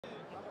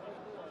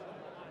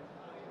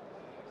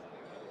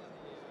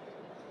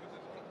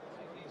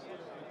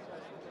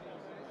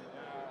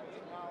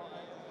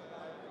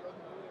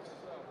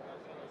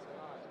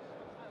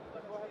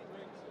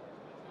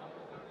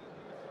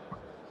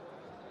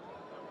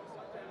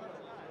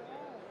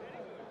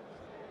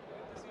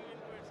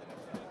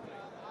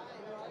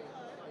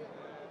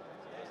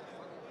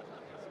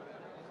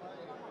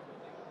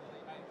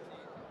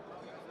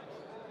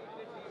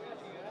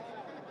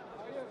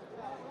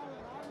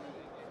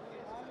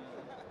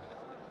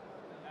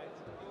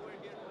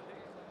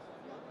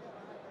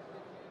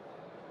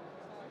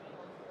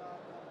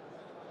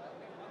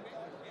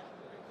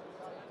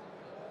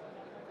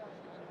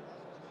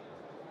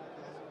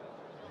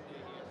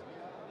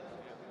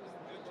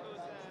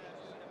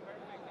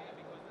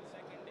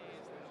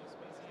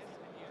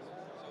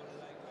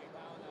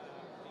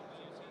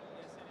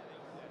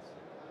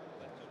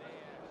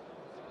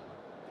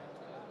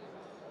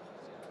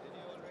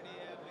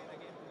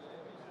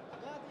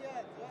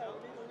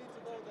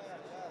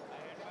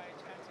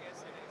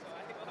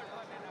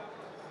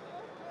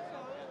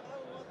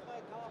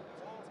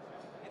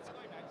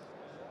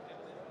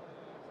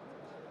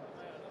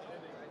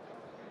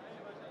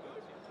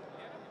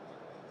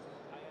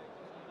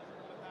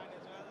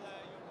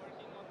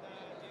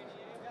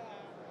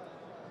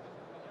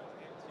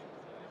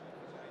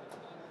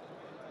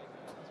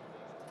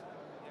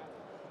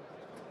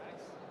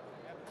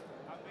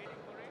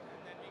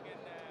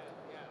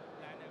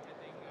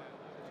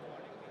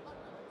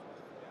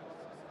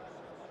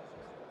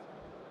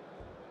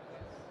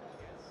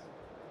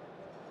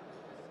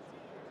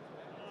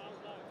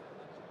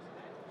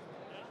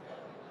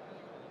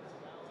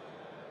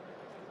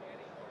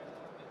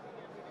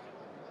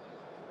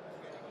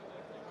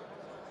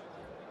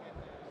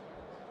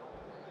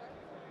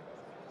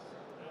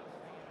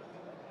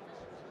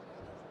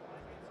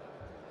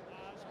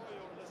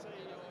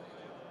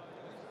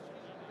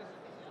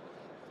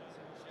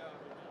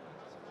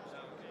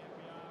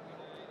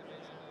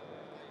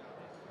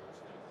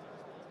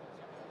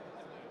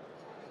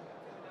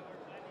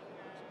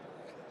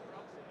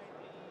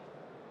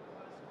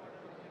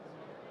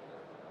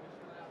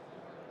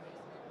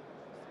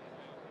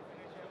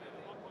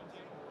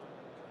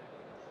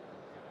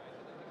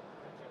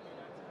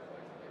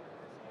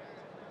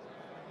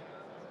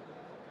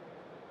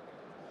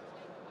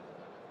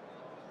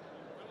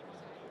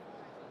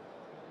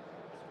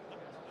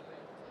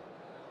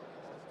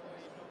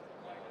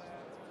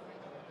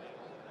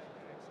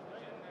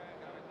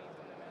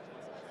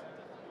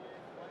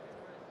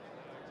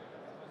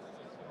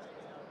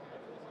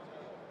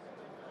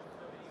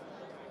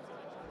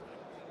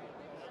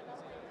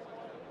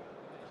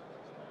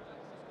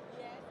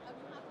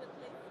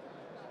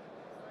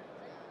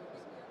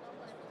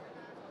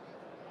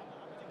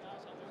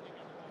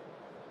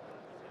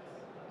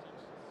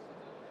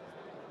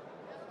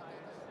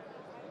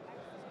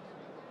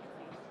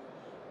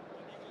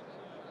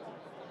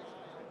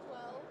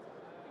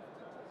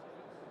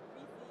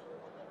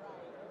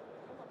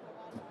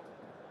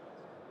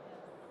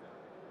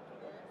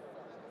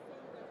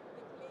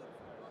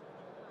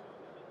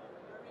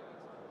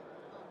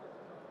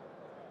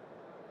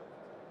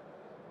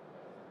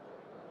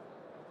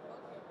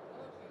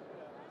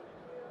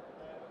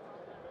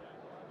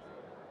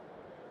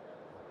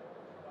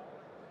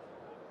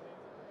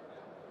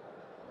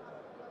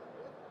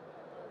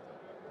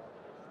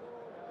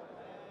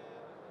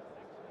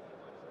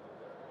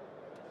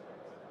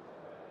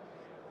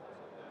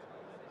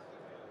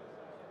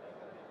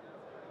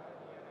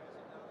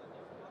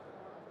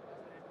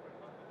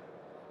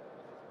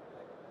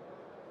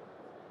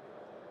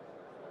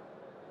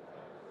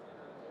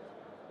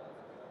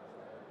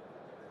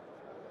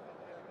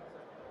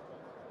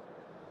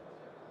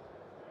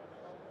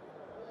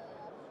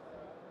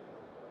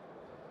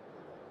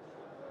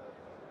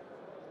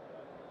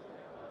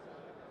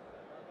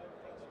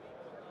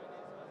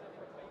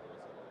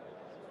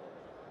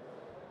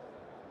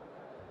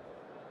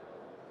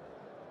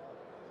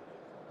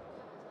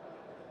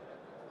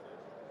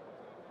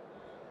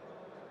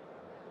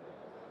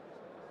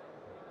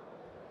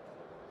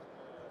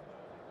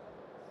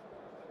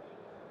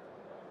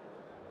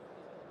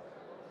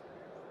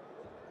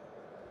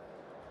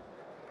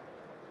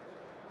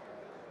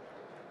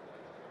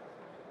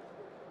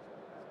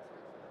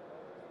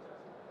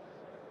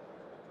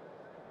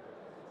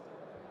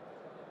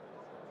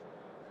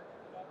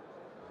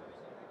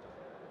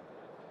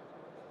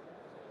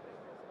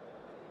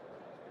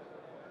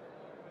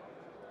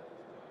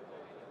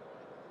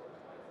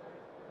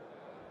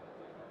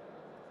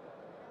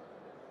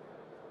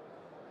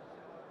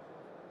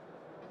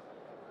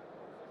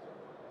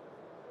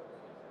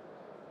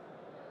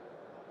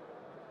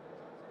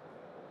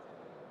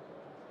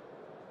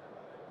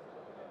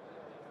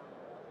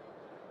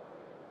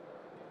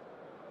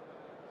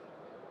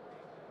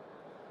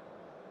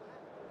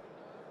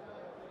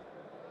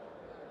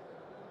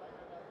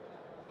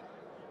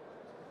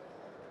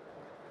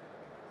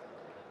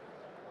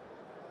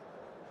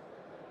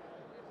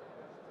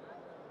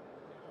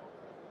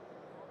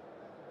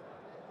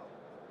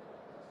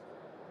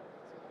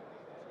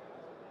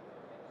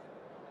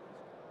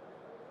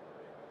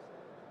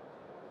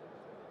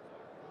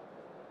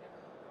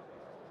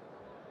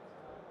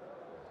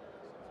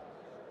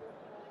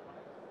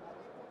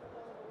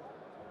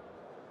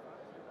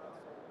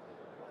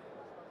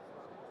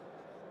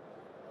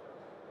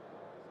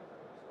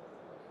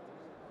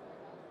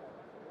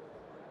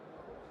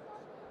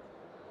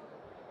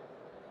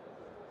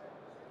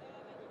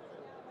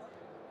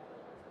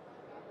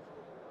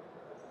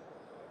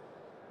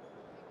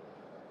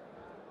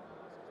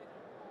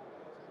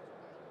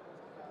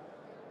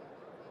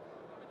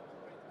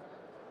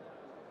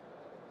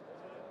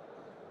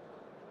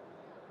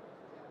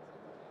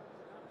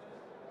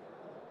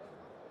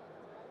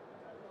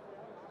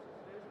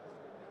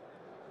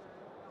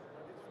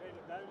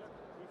duidelijk.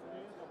 Die van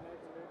u, dat merk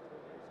je leuk.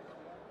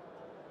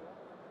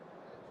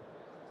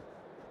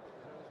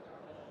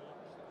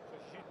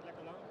 Zoals je ziet,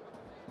 lekker lang.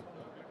 Kan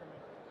er ook lekker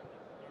mee.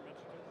 Naar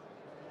mensen toe.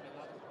 En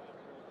laten we het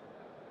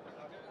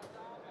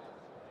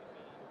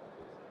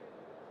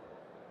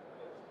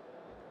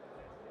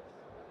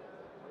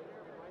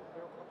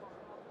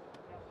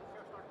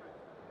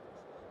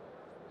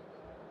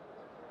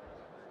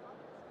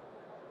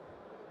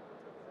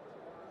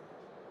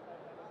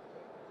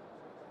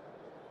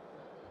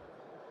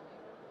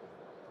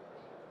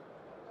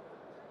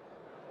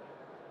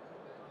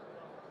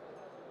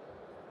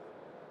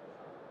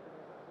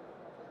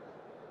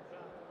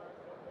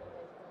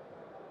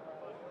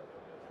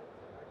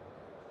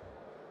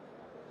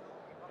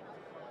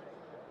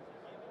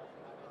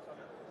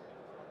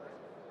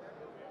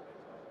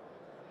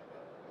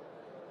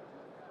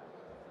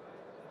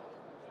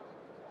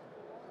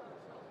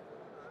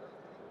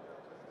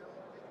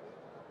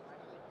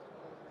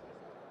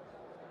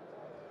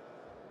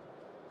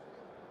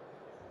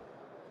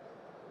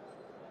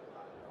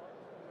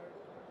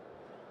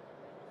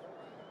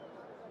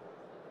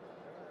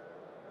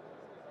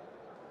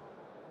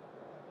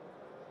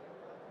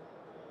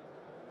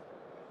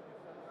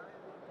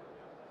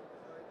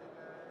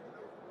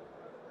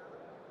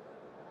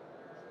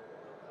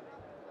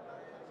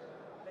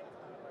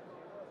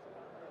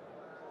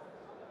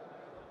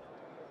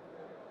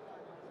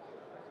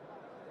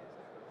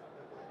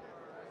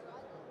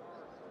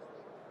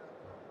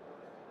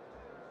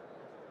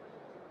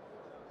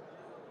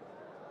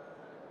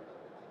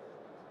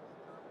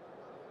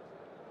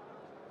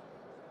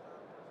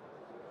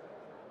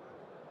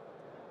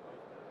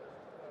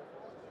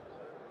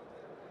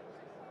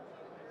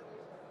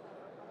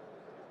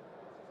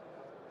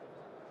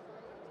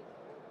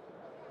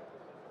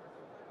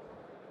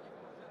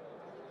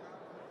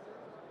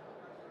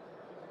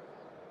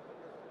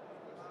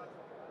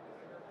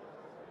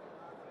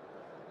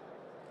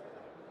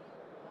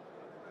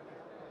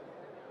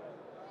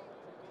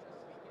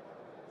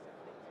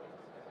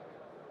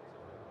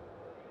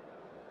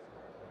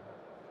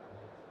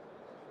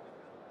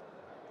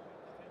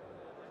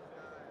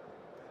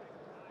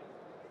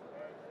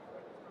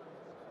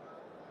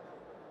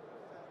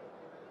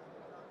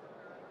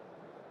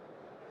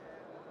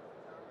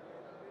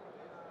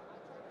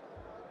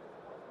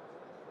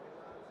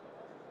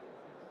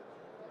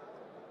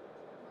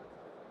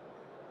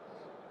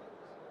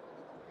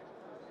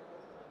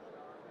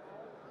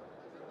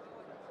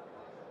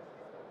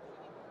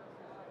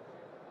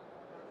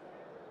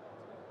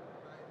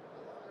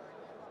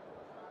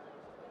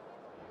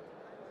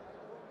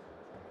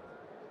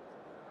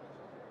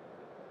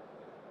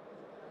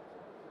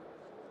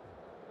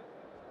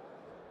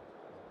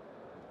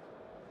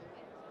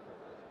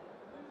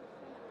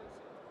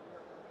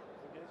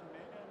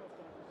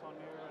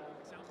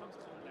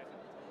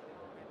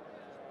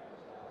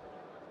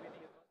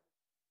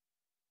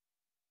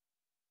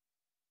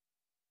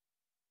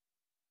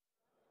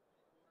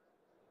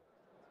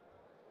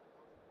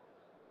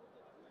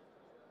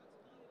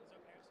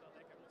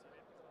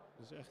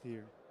Dat is echt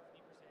hier.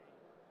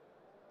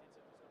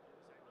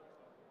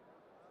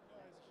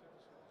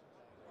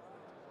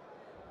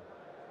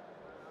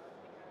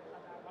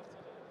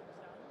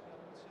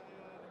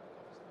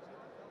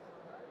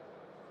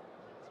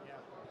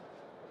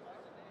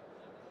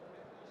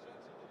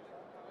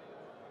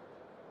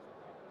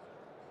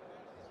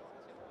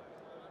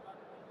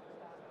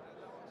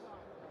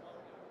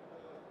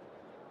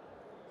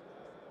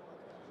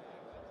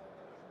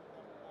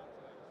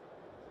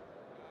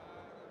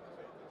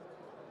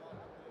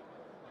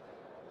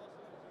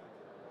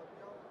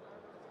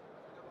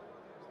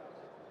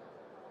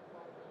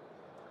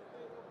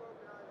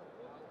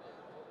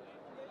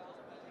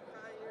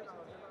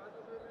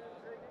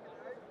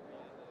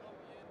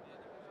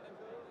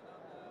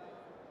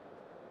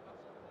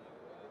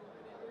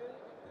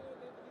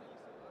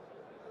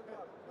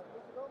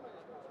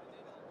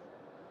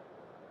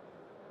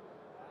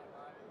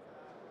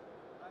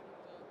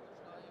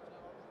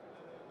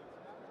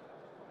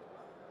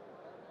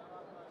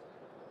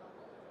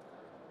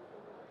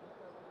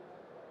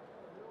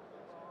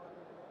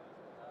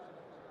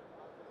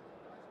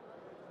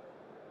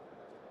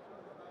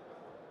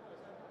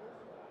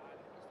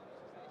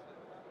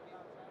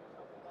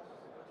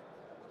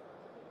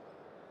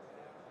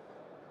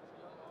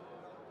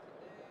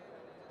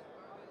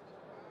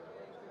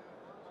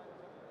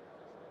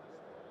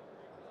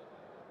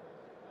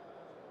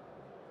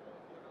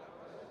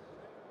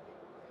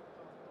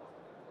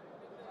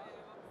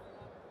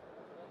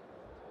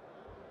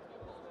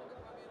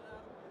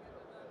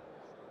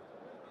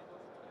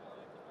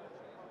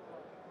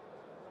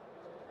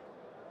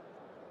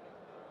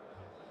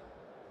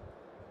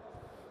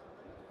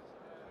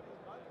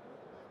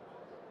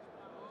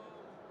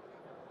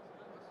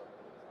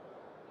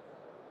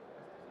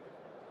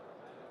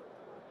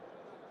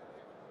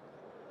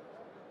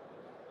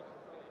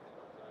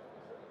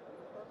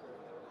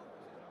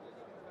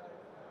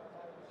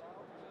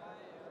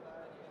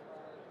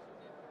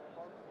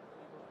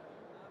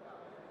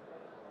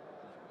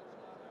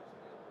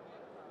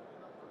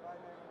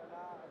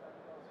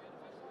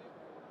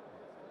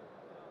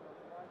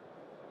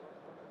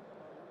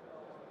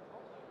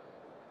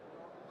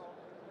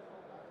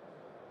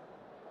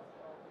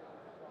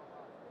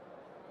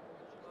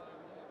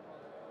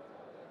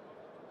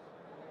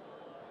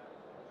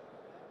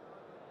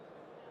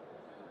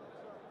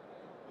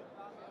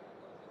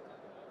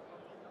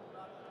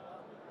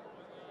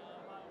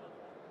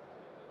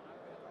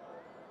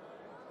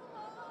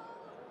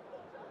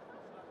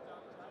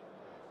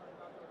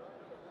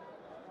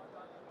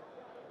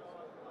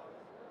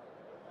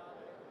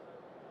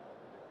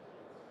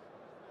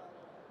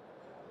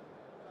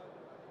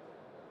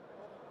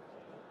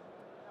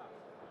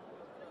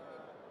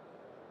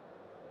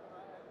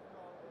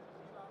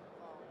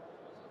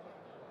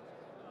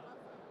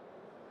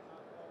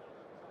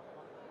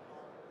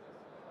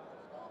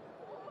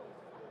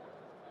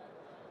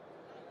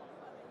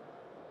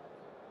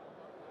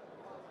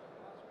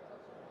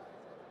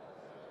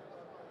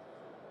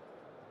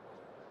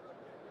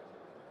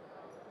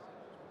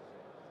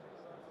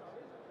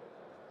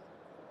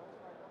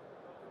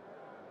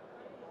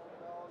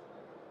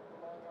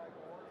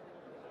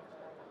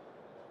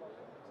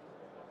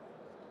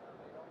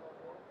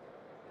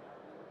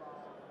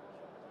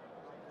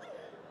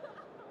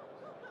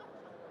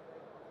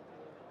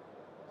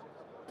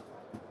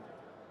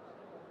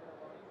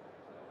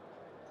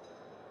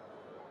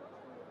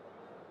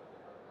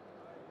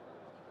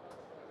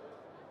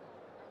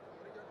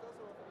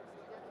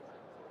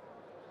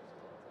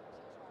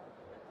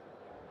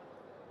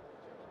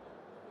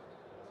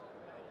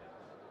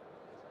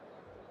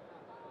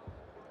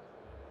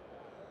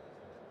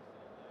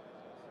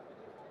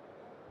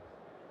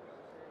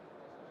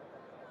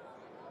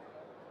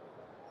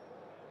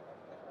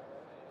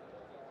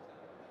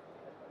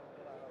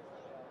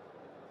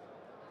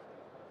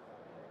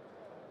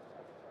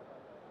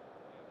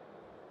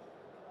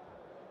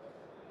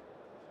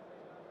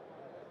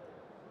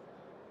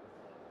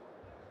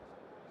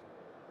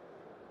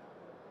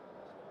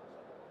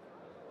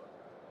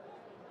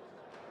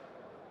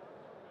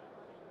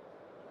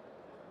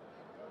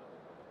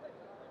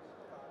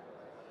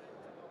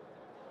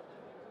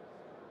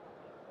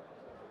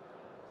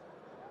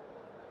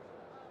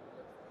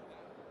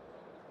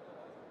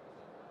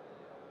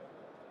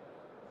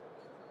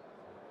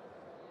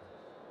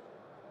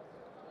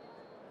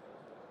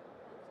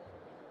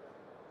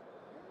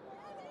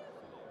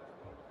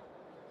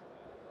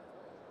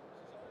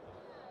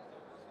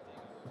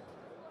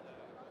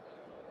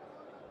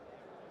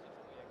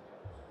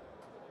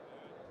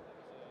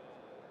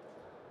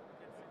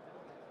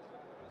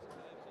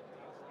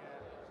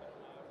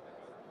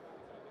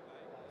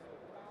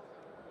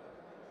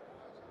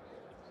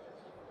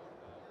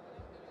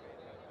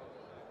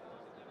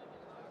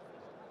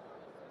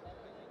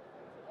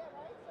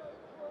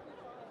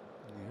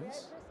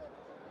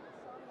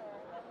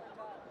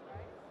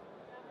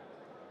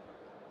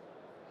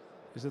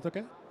 Is it okay?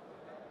 I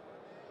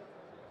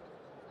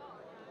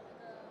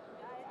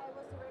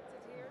was directed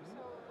here,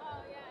 so.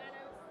 Oh yeah, and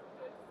I was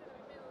good to sit in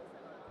the middle,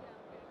 so yeah,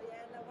 okay.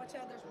 Yeah, now watch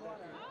out, there's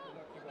water. Oh,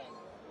 okay.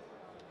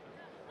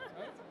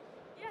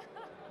 Yeah.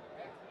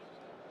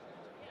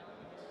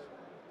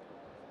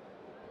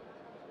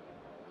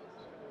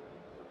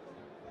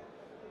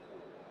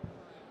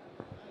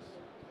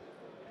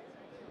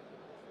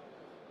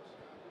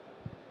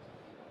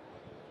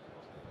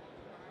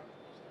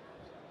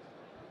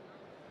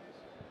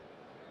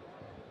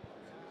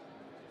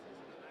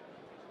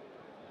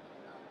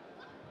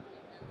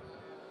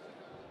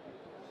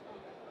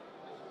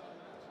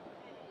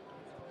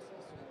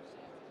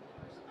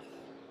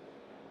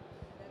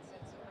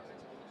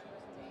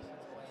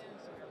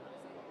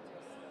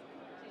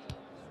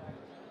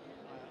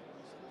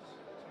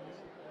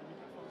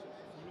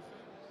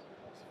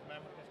 Mij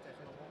moet ik even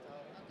tegen mijn mond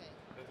houden.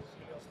 Dat is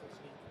jullie als het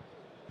niet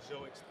zo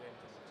extreem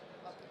te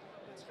moeten.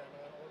 Dit schijnt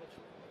een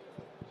oorlogsvoer.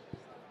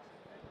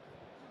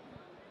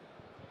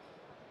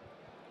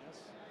 Yes.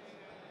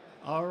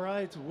 All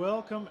right,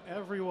 welcome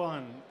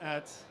everyone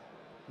at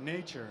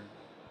Nature,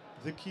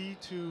 the key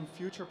to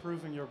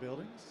future-proofing your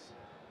buildings.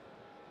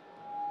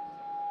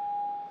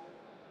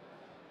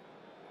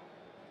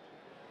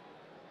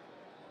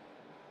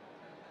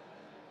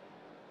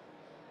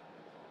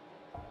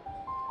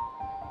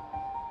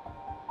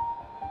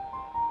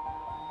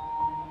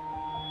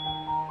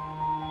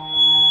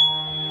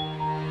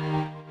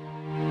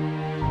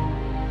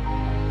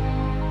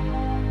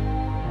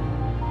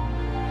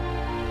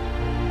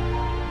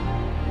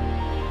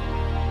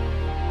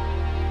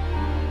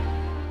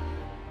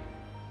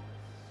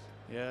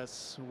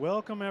 Yes,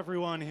 welcome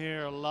everyone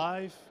here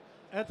live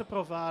at the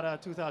Provada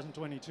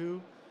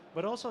 2022,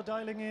 but also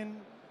dialing in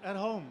at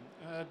home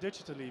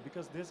digitally,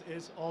 because this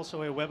is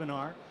also a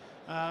webinar.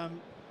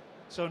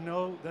 So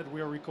know that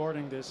we're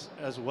recording this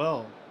as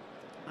well.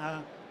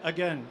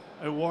 Again,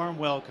 a warm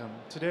welcome.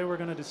 Today we're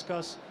going to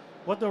discuss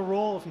what the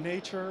role of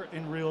nature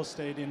in real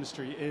estate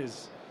industry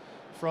is,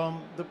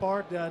 from the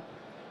part that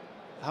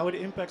how it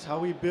impacts how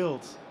we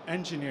build,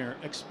 engineer,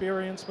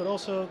 experience, but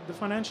also the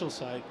financial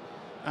side,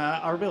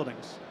 our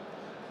buildings.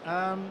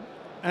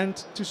 And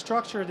to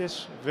structure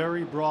this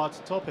very broad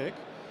topic,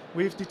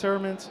 we've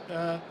determined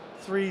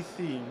three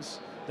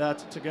themes that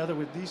together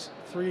with these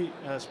three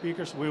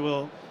speakers we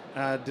will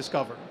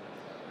discover.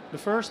 The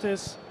first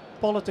is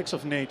politics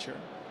of nature.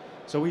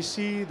 So we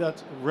see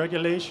that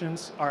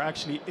regulations are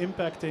actually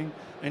impacting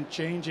and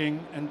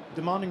changing and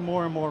demanding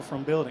more and more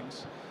from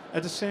buildings.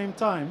 At the same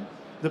time,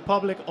 the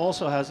public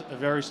also has a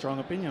very strong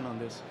opinion on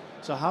this.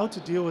 So how to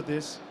deal with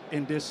this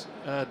in this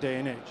day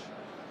and age.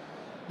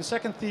 The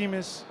second theme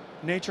is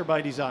nature by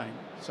design.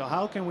 So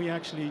how can we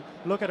actually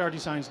look at our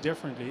designs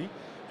differently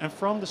and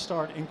from the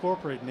start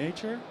incorporate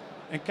nature,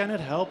 and can it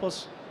help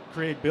us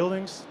create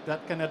buildings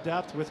that can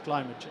adapt with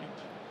climate change?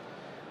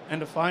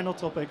 And the final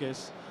topic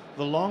is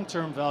the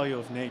long-term value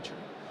of nature.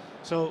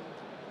 So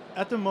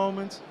at the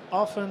moment,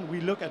 often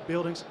we look at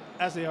buildings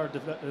as they are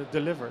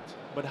delivered,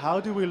 but how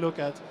do we look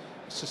at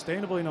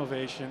sustainable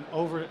innovation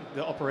over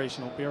the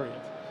operational period?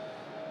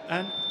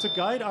 And to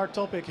guide our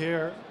topic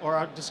here, or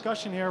our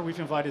discussion here, we've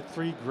invited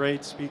three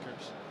great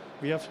speakers.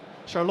 We have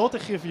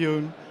Charlotte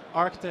Griffioen,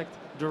 Architect,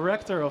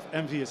 Director of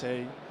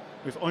MVSA.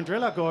 We have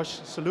Oindrila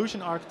Ghosh,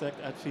 Solution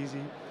Architect at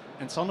PHYSEE,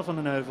 and Sander van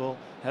den Heuvel,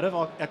 Head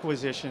of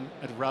Acquisition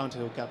at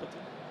Roundhill Capital.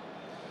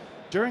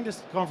 During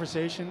this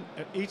conversation,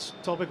 each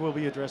topic will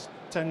be addressed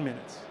 10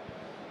 minutes,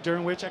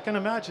 during which I can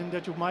imagine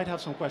that you might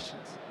have some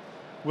questions.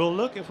 We'll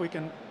look if we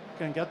can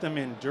get them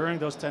in during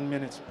those 10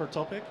 minutes per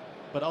topic,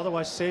 but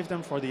otherwise save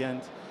them for the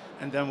end,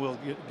 and then we'll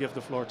give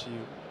the floor to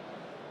you.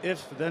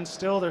 If then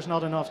still there's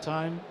not enough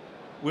time,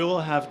 we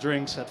will have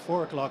drinks at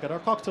 4 o'clock at our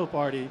cocktail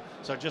party,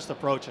 so just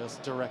approach us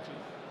directly.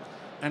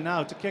 And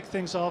now to kick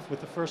things off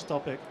with the first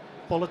topic,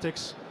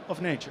 politics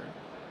of nature.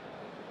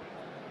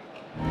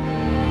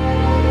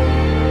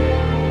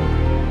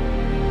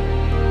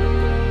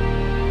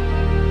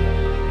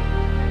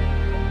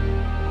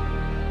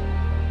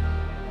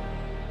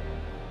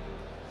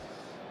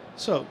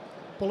 So,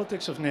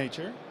 politics of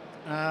nature.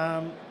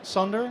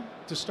 Sander,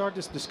 to start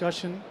this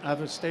discussion, I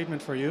have a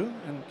statement for you,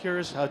 and I'm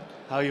curious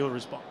how you'll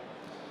respond.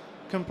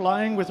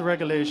 Complying with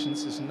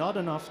regulations is not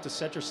enough to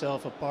set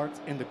yourself apart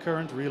in the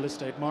current real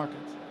estate market.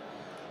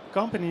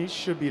 Companies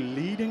should be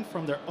leading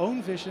from their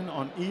own vision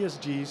on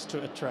ESGs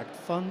to attract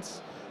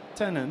funds,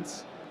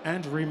 tenants,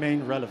 and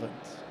remain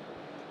relevant.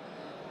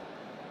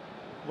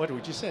 What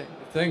would you say?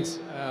 Thanks.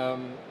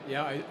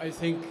 I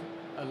think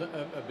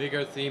a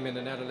bigger theme in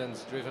the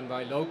Netherlands, driven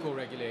by local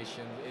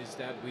regulation, is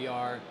that we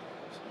are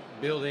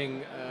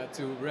building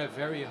to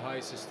very high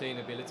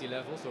sustainability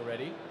levels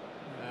already.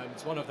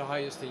 It's one of the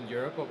highest in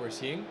Europe, what we're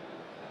seeing.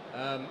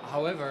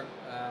 However,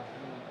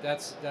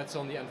 that's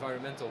on the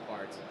environmental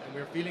part, and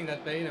we're feeling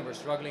that pain, and we're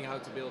struggling how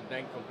to build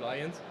bank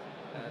compliant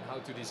and how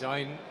to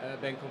design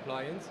bank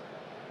compliant.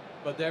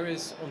 But there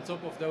is, on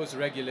top of those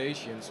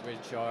regulations,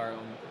 which are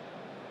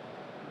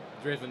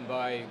driven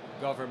by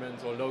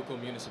government or local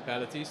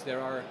municipalities, there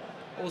are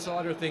also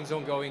other things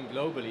ongoing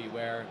globally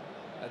where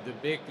the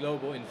big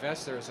global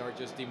investors are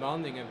just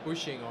demanding and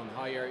pushing on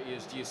higher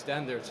ESG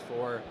standards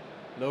for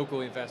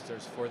local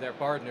investors, for their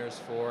partners,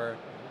 for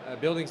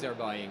buildings they're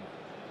buying.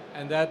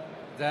 And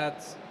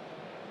that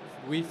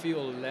we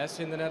feel less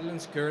in the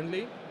Netherlands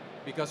currently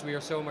because we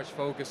are so much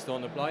focused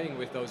on applying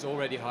with those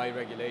already high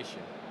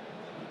regulation.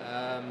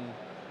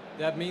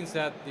 That means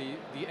that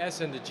the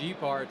S and the G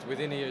part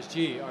within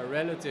ESG are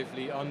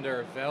relatively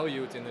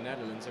undervalued in the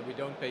Netherlands, and we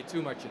don't pay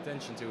too much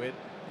attention to it.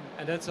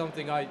 And that's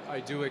something I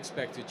do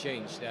expect to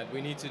change, that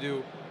we need to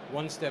do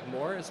one step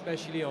more,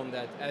 especially on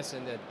that S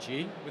and that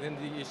G within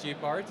the ESG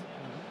part.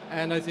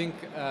 And I think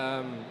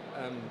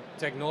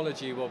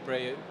technology will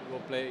play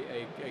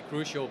a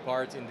crucial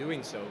part in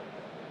doing so.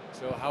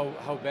 So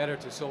how better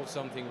to solve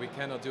something we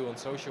cannot do on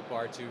social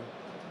part, to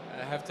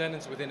have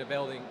tenants within a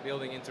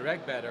building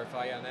interact better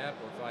via an app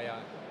or via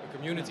a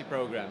community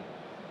program.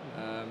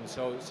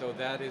 So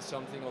that is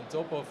something on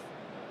top of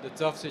the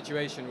tough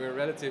situation we're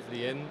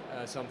relatively in,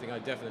 something I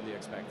definitely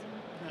expect.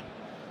 Yeah.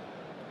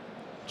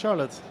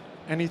 Charlotte,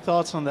 any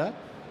thoughts on that?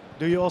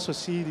 Do you also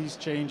see these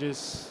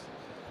changes?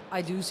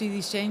 I do see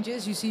these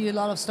changes. You see a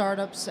lot of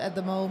startups at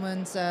the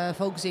moment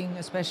focusing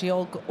especially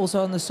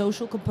also on the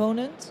social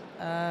component.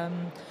 A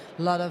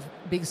lot of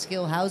big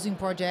scale housing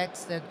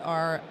projects that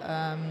are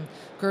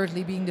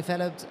currently being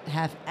developed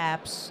have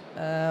apps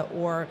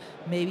or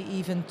maybe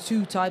even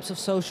two types of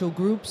social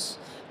groups.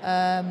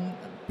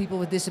 People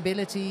with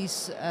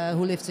disabilities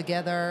who live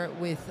together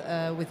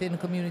within a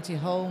community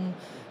home.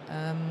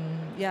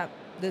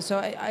 So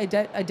I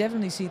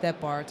definitely see that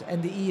part,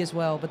 and the E as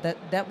well, but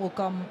that will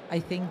come,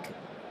 I think,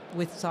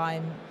 with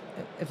time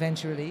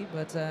eventually,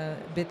 but a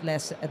bit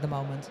less at the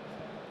moment.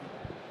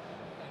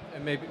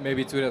 And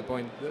maybe to that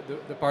point,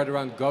 the part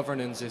around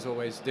governance is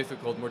always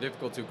more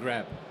difficult to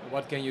grab.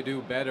 What can you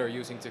do better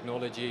using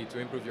technology to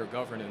improve your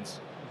governance?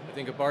 I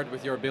think a part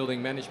with your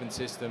building management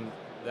system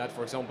that,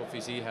 for example,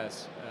 PHYSEE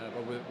has,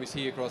 but we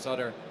see across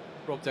other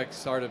PropTech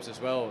startups as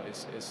well,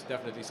 is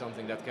definitely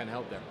something that can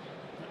help them.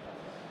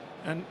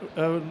 And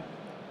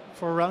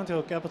for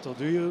Roundhill Capital,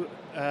 do you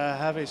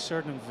have a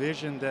certain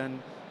vision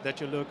then that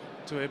you look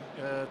to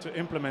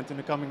implement in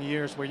the coming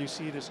years, where you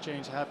see this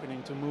change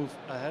happening to move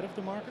ahead of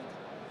the market?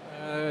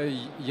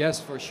 Yes,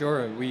 for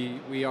sure.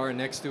 We are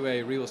next to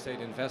a real estate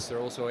investor,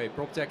 also a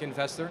PropTech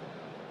investor.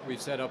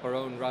 We've set up our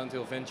own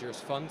Roundhill Ventures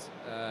fund,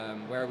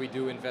 where we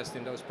do invest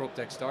in those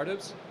PropTech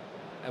startups.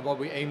 And what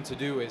we aim to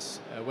do is,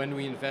 when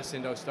we invest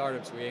in those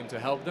startups, we aim to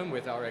help them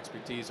with our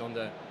expertise on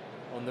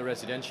the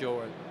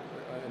residential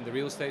and the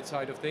real estate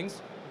side of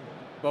things.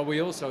 But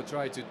we also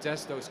try to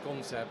test those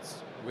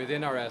concepts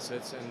within our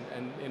assets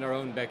and in our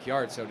own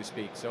backyard, so to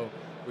speak. So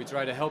we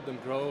try to help them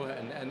grow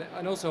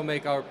and also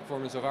make our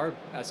performance of our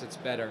assets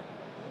better.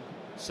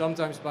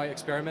 Sometimes by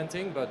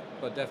experimenting, but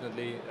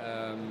definitely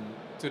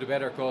to the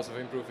better cause of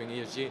improving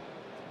ESG.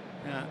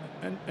 Yeah,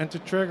 and to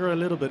trigger a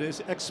little bit,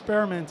 is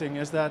experimenting,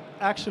 is that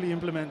actually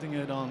implementing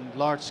it on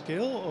large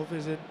scale, or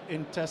is it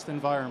in test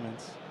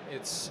environments?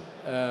 It's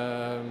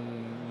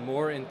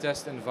more in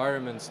test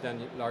environments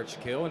than large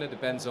scale, and it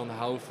depends on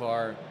how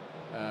far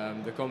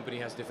the company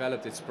has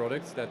developed its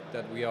product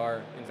that we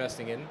are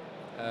investing in.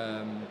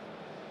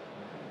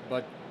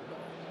 But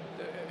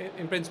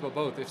in principle,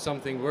 both. If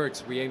something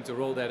works, we aim to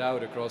roll that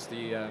out across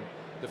the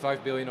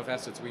 5 billion of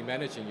assets we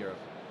manage in Europe.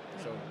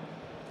 So,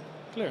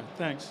 clear,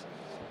 thanks.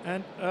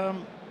 And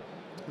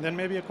then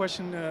maybe a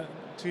question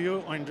to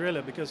you,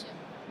 Oindrila, because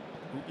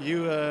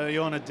you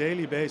on a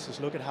daily basis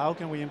look at how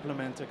can we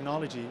implement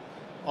technology,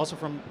 also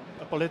from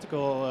a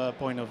political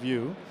point of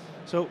view.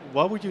 So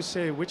what would you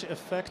say, which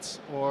effects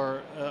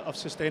of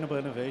sustainable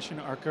innovation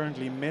are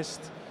currently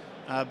missed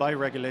by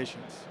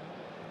regulations?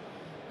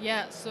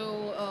 Yeah,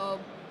 so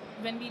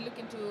when we look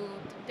into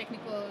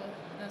technical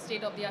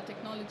state-of-the-art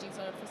technologies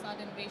or facade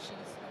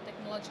innovations,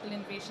 technological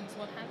innovations,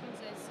 what happens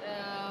is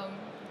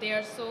they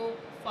are so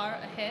far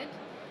ahead.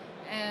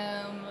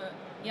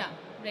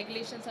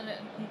 Regulations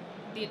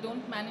they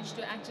don't manage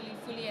to actually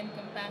fully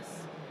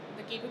encompass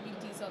the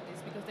capabilities of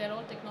this, because they're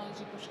all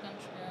technology push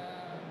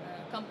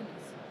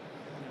companies.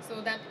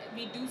 So that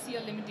we do see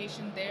a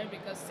limitation there,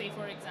 because say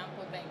for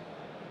example,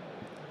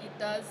 it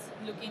does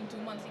look into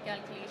monthly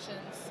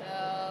calculations,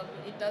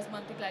 it does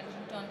monthly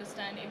calculations to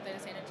understand if there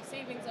is energy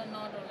savings or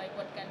not, or like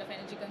what kind of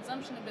energy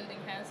consumption a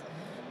building has.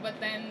 But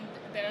then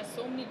there are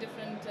so many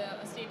different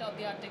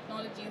state-of-the-art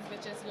technologies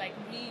which is like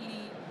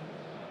really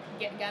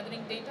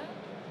gathering data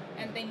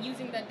and then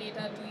using that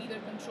data to either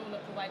control or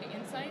provide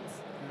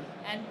insights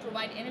and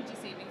provide energy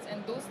savings.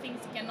 And those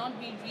things cannot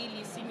be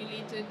really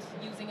simulated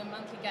using a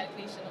monthly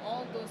calculation.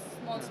 All those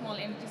small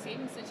energy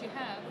savings that you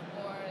have,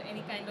 or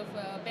any kind of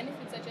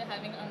benefits that you're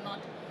having, are not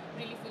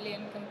really fully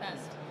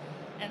encompassed.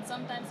 And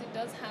sometimes it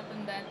does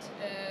happen that,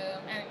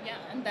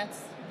 and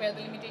that's where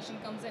the limitation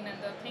comes in. And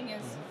the thing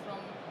is, from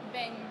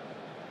BENG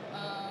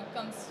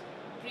comes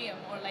PRIAM,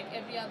 or like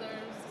every other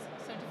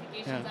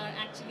certifications are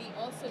actually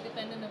also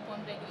dependent upon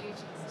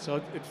regulations. So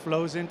it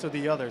flows into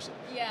the others.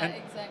 Yeah,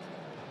 exactly.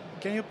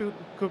 can you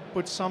could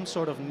put some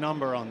sort of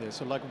number on this?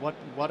 So like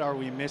what are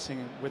we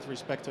missing with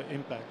respect to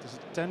impact? Is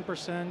it 10%,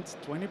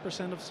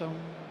 20% of some?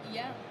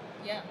 Yeah,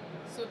 yeah.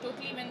 So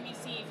totally when we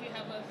see if you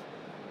have a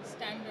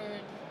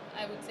standard,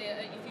 I would say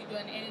if you do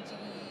an energy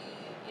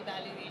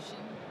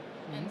evaluation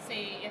and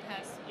say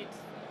it's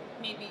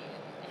maybe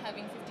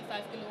having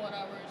 55 kilowatt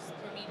hours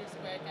per meter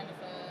square kind of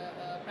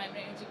a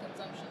primary energy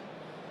consumption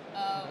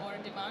or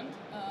demand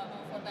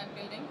for that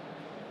building,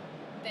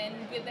 then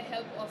with the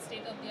help of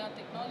state-of-the-art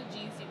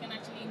technologies, you can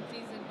actually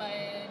increase it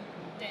by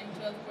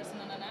 10-12%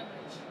 on an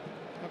average.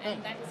 Okay.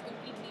 And that is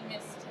completely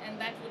missed. And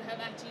that would have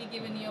actually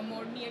given you a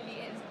more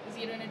nearly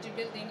zero energy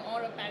building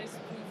or a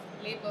Paris-proof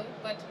label,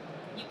 but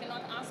you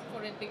cannot ask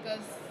for it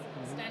because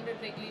standard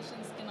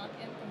regulations cannot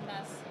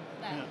encompass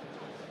that. Yeah.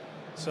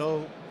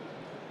 So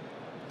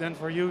then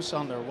for you,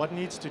 Sander, what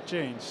needs to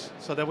change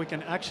so that we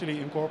can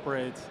actually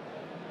incorporate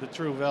the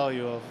true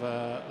value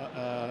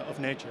of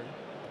nature?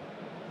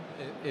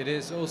 It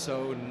is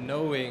also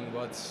knowing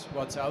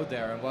what's out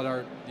there and what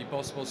are the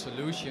possible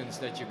solutions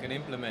that you can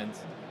implement,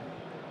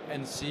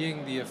 and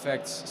seeing the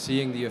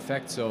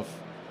effects of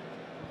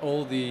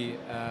all the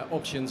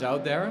options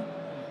out there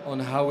on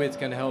how it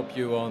can help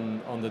you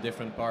on the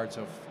different parts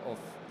of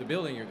the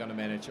building you're going to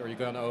manage, or you're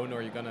going to own,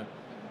 or you're going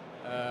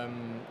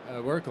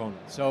to work on.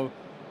 So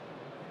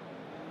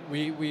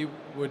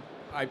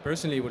I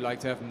personally would like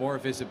to have more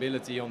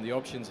visibility on the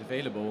options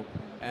available,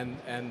 and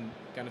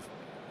kind of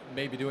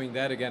maybe doing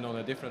that again on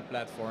a different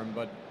platform,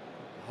 but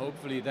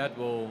hopefully that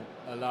will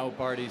allow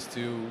parties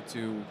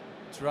to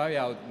try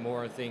out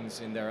more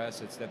things in their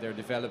assets that they're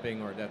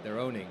developing or that they're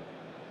owning.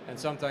 And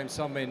sometimes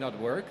some may not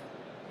work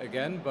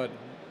again, but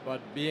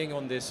being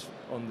on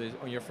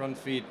your front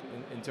feet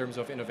in terms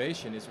of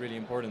innovation is really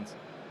important,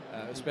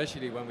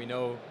 especially when we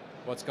know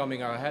what's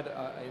coming ahead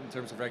in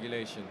terms of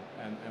regulation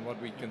and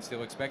what we can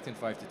still expect in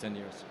 5 to 10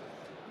 years.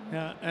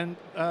 Yeah, and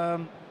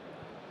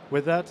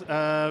with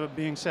that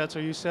being said, so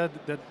you said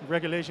that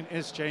regulation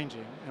is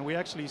changing, and we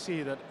actually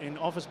see that in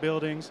office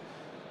buildings,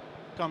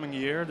 coming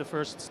year, the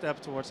first step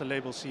towards a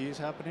label C is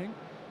happening.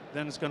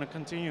 Then it's going to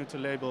continue to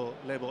label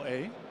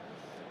A.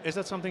 Is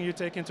that something you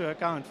take into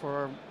account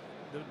for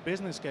the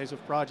business case of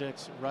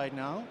projects right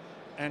now?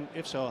 And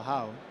if so,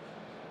 how?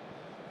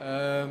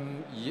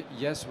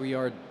 Yes, we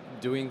are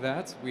doing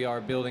that. We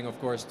are building, of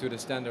course, to the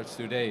standards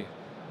today.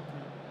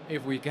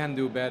 If we can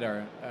do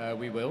better,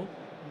 we will,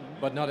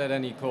 but not at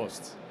any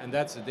cost. And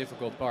that's the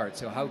difficult part.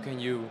 So how can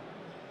you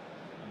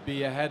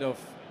be ahead of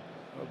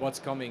what's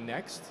coming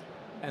next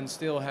and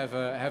still have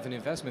an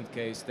investment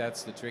case?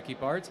 That's the tricky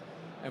part.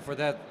 And for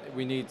that,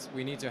 we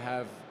need to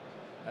have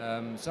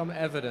some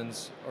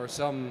evidence or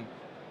some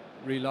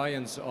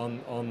reliance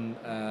on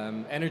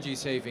energy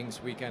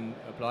savings we can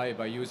apply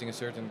by using a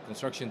certain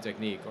construction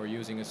technique or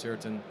using a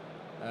certain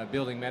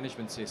building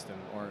management system.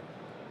 Or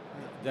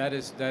that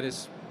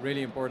is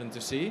really important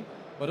to see,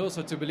 but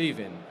also to believe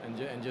in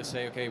and just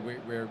say, okay,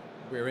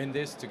 we're in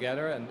this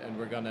together, and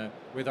we're gonna,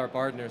 with our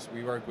partners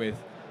we work with,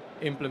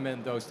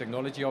 implement those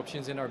technology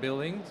options in our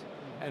buildings.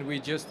 And we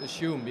just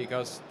assume,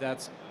 because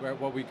that's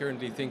what we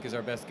currently think is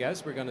our best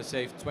guess, we're going to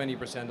save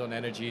 20% on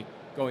energy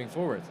going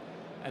forward.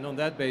 And on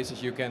that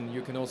basis, you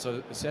can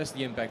also assess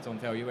the impact on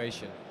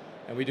valuation.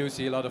 And we do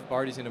see a lot of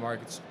parties in the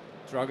market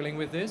struggling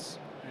with this.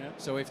 Yeah.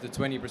 So if the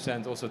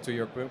 20%, also to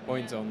your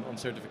point on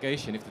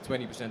certification, if the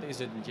 20%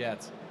 isn't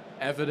yet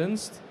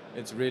evidenced,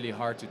 it's really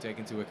hard to take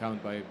into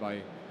account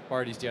by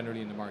parties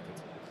generally in the market.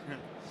 Yeah,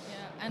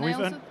 and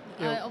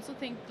I also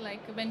think,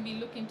 like, when we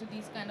look into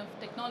these kind of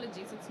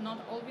technologies, it's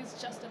not always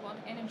just about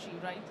energy,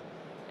 right?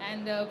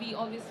 And we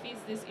always face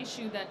this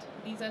issue that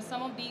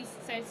some of these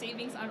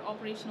savings are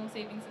operational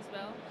savings as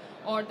well,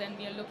 or then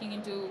we are looking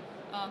into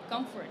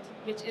comfort,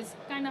 which is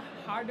kind of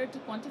harder to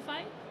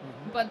quantify,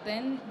 but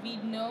then we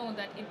know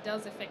that it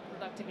does affect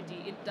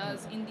productivity. It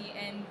does, in the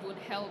end, would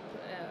help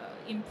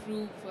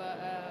improve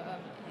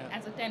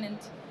as a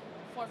tenant.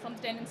 From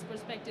the tenant's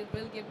perspective,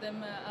 will give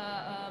them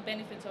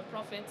benefits or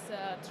profits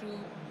through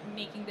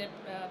making their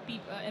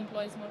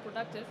employees more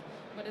productive,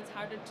 but it's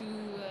harder to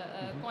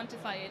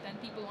quantify it, and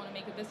people want to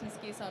make a business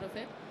case out of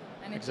it,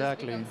 and it just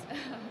becomes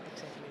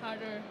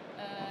harder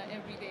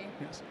every day.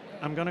 Yes.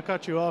 I'm going to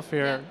cut you off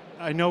here.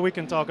 Yeah. I know we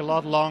can talk a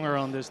lot longer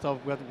on this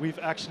topic, but we've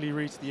actually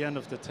reached the end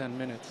of the 10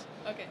 minutes.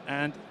 Okay.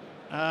 And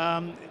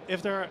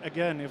if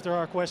there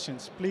are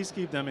questions, please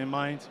keep them in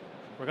mind.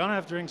 We're going to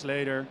have drinks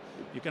later.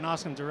 You can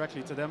ask them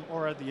directly to them,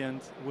 or at the end,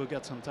 we'll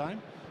get some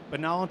time. But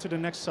now on to the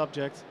next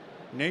subject,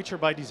 nature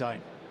by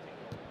design.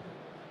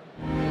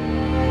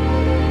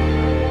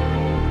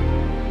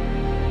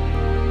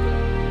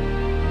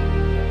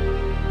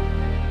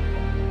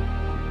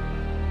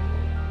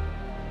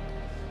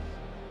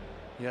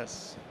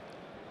 Yes.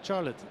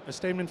 Charlotte, a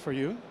statement for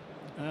you.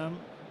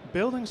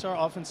 Buildings are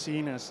often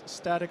seen as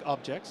static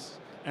objects,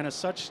 and as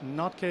such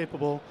not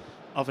capable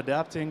of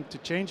adapting to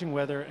changing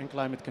weather and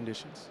climate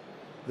conditions.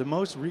 The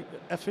most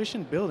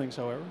efficient buildings,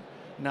 however,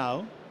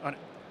 now and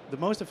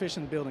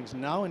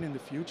in the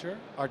future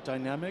are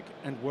dynamic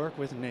and work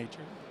with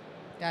nature.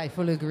 Yeah, I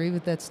fully agree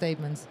with that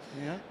statement.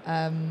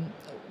 Yeah.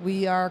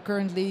 We are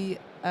currently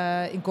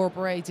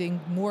incorporating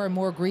more and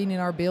more green in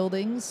our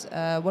buildings.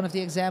 One of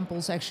the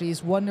examples actually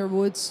is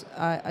Wonderwoods.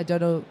 I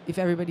don't know if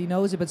everybody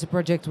knows it, but it's a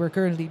project we're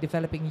currently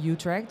developing in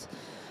Utrecht.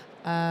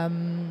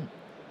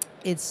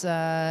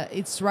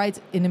 It's right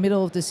in the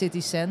middle of the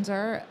city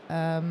center,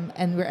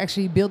 and we're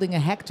actually building a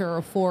hectare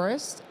of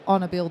forest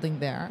on a building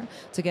there,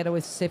 together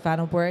with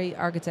MVSA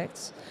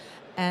Architects.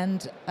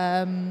 And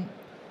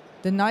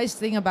the nice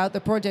thing about the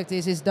project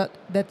is that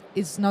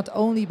it's not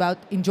only about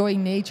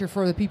enjoying nature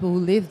for the people who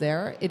live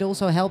there, it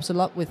also helps a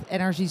lot with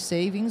energy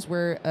savings.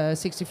 We're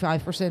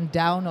 65%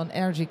 down on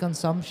energy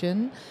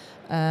consumption,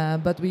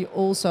 but we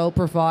also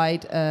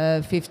provide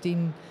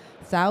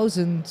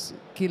 15,000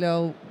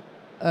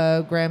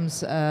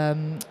 kilograms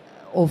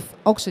of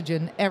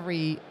oxygen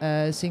every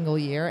single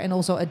year, and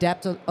also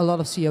adapt a lot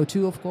of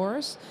CO2, of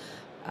course.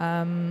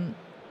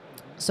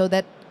 So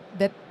that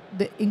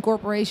the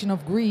incorporation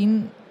of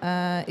green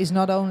is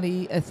not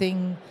only a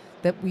thing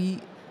that we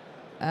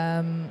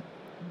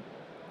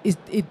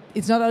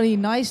it's not only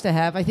nice to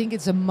have, I think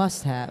it's a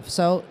must-have.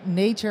 So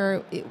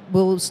nature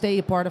will stay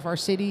a part of our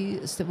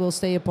city, will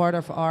stay a part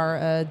of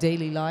our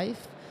daily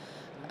life.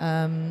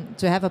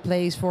 To have a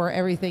place for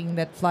everything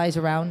that flies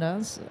around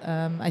us,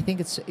 I think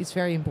it's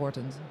very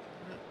important.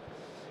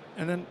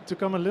 And then to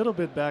come a little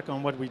bit back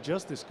on what we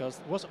just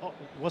discussed,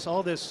 was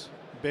all this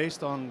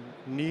based on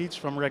needs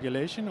from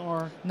regulation,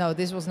 or? No,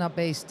 this was not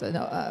based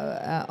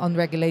on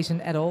regulation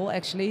at all.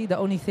 Actually, the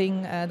only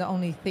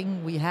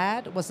thing we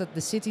had was that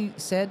the city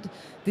said,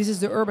 "This is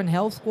the urban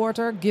health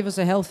quarter. Give us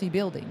a healthy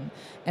building,"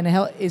 and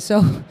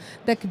so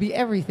that could be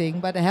everything,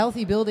 but a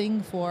healthy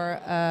building for.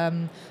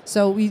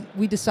 So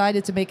we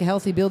decided to make a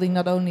healthy building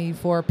not only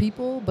for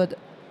people but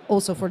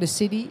also for the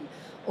city,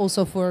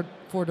 also for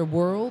the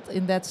world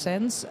in that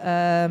sense,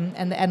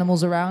 and the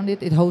animals around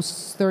it. It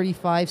hosts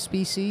 35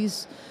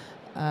 species.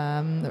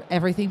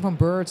 Everything from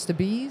birds to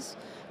bees.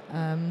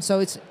 So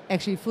it's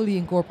actually fully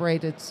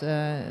incorporated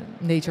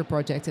nature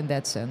project in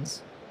that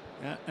sense.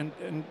 Yeah,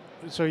 and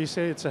so you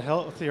say it's a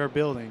healthier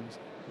building.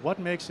 What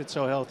makes it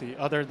so healthy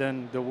other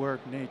than the word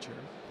nature?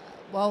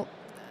 Well,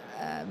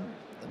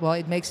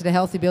 it makes it a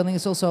healthy building.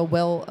 It's also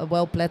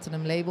well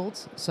platinum labeled.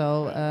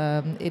 So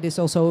it is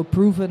also a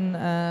proven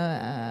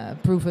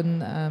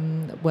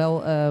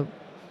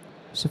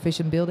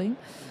sufficient building.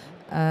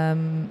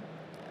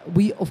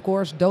 We, of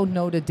course, don't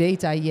know the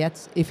data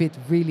yet if it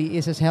really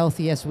is as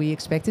healthy as we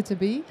expect it to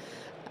be.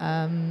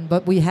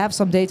 But we have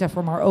some data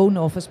from our own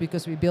office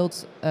because we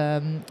built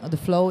the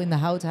flow in the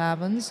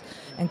Houthavens.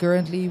 And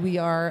currently we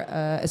are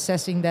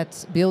assessing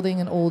that building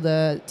and all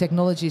the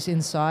technologies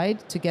inside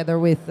together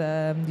with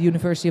the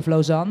University of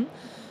Lausanne.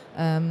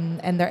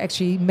 And they're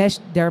actually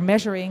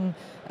measuring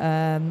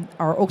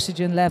our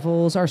oxygen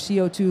levels, our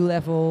CO2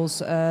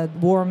 levels,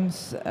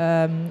 warmth,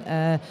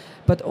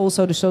 but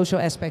also the social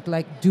aspect,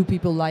 like, do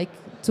people like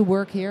to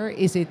work here?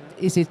 Is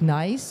it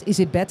nice? Is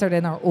it better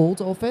than our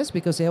old office?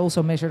 Because they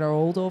also measured our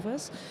old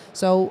office.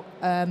 So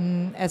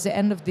at the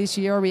end of this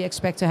year, we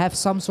expect to have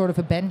some sort of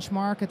a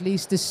benchmark, at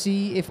least, to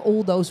see if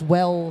all those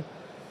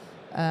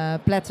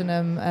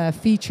platinum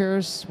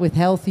features with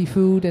healthy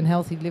food and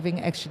healthy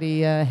living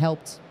actually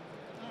helped.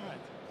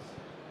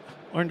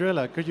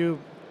 Oindrila, could you,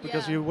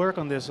 because you work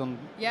on this on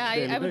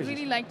daily I would basis.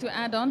 really like to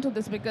add on to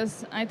this,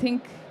 because I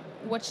think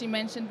what she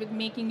mentioned with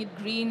making it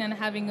green and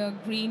having a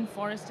green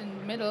forest in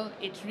the middle,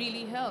 it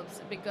really helps,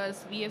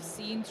 because we have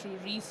seen through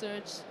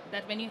research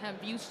that when you have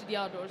views to the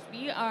outdoors,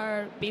 we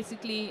are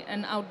basically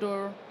an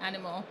outdoor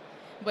animal,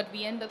 but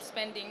we end up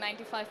spending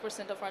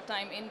 95% of our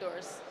time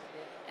indoors.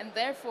 And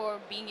therefore,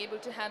 being able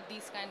to have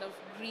these kind of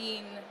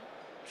green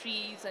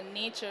trees and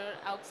nature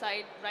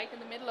outside right in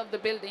the middle of the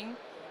building,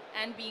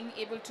 and being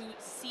able to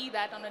see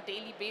that on a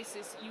daily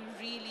basis, you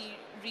really,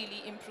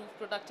 really improve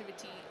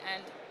productivity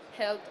and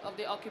health of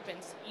the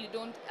occupants. You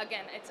don't,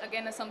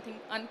 it's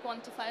something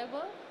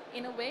unquantifiable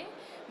in a way,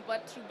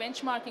 but through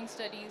benchmarking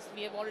studies,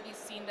 we have already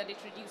seen that it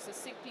reduces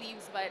sick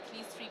leaves by at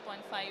least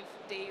 3.5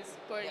 days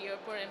per year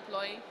per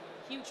employee.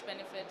 Huge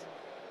benefit.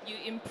 You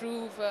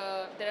improve,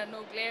 there are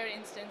no glare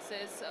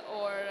instances,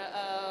 or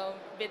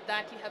with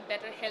that you have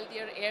better,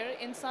 healthier air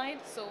inside.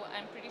 So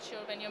I'm pretty sure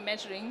when you're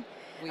measuring,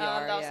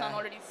 Lausanne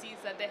already sees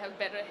that they have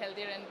better,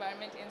 healthier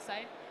environment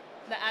inside.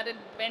 The added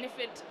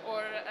benefit,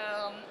 or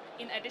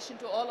in addition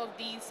to all of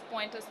these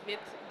pointers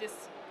with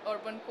this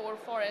urban core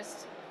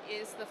forest,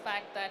 is the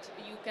fact that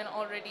you can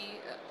already,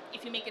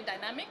 if you make it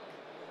dynamic,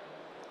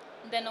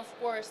 then of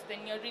course,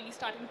 then you're really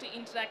starting to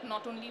interact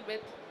not only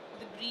with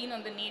the green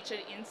and the nature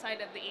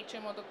inside at the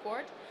atrium or the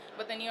court,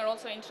 but then you're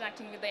also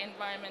interacting with the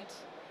environment,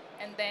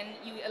 and then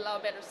you allow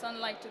better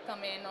sunlight to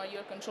come in, or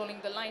you're controlling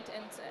the light,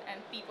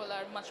 and people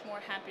are much more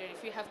happier.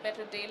 If you have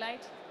better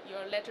daylight,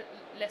 you're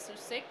lesser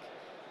sick.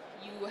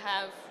 You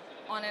have,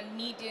 on a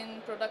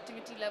median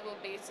productivity level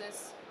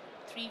basis,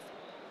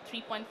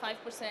 3.5%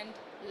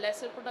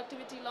 lesser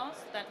productivity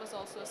loss. That was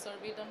also a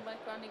survey done by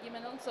Carnegie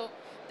Mellon. So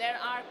there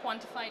are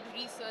quantified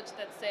research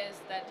that says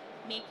that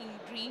making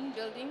green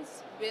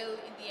buildings will,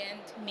 in the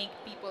end, make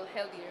people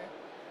healthier.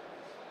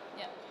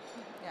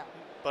 Yeah.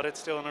 But it's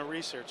still in a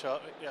research.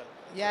 Yeah.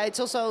 Yeah, it's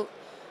also,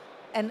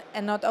 and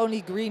not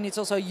only green, it's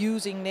also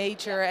using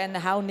nature and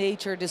how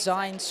nature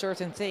designs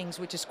certain things,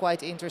 which is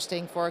quite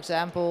interesting. For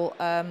example,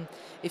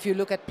 if you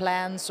look at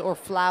plants or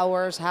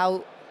flowers,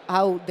 how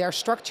their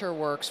structure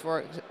works.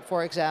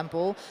 For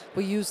example,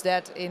 we use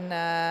that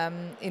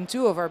in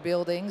two of our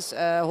buildings,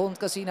 Holland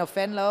Casino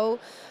Venlo,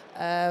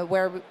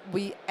 where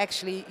we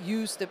actually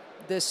use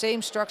the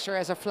same structure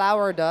as a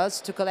flower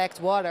does to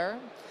collect water.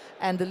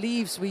 And the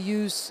leaves we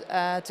use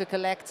to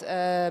collect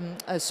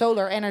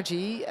solar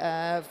energy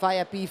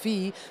via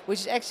PV, which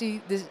is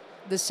actually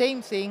the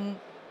same thing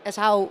as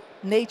how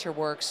nature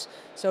works.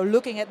 So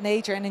looking at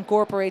nature and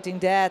incorporating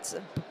that,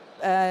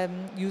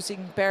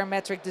 using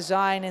parametric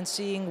design and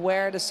seeing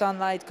where the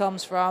sunlight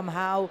comes from,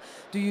 how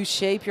do you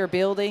shape your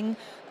building,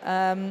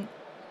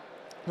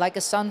 like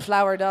a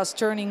sunflower does,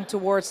 turning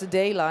towards the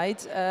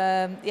daylight.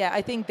 Yeah,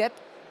 I think that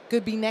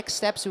could be next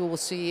steps we will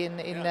see in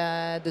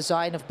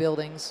design of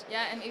buildings.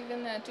 Yeah, and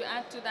even to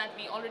add to that,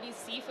 we already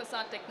see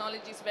facade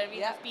technologies where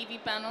we have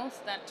PV panels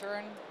that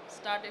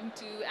starting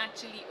to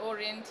actually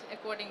orient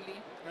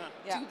accordingly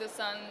to the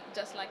sun,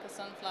 just like a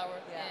sunflower.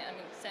 Yeah. I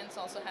mean, Sense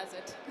also has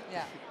it.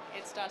 Yeah.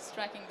 It starts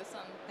tracking the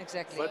sun.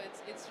 Exactly. So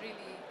it's really,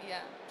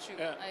 true.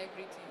 Yeah. I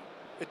agree to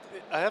you.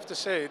 I have to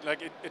say,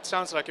 like it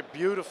sounds like a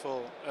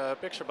beautiful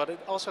picture, but it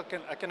also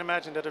I can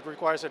imagine that it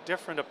requires a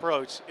different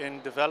approach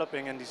in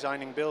developing and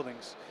designing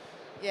buildings.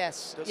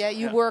 Yes,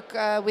 you work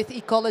with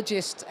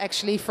ecologists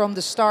actually from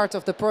the start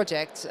of the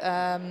project.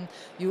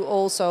 You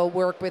also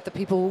work with the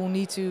people who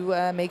need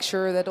to make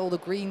sure that all the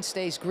green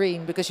stays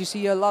green, because you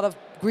see a lot of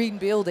green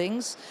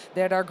buildings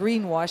that are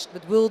greenwashed,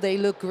 but will they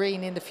look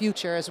green in the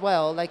future as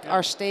well? Like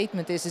our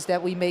statement is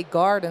that we make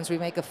gardens, we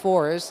make a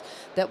forest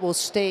that will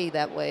stay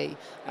that way,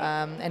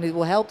 and it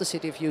will help the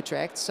city of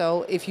Utrecht.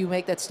 So if you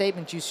make that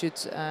statement, you should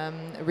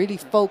really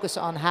focus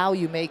on how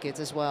you make it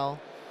as well.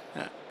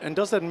 And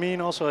does that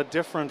mean also a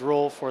different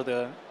role for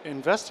the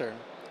investor?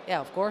 Yeah,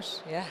 of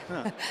course. Yeah.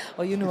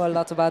 Well, you know a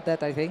lot about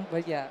that, I think.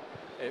 But yeah.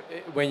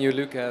 When you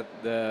look at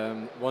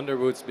the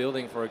Wonderwoods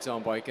building, for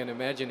example, I can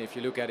imagine if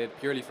you look at it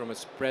purely from a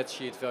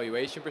spreadsheet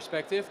valuation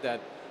perspective,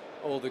 that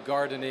all the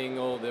gardening,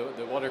 all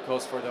the water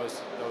costs for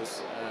those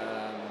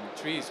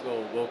trees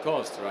will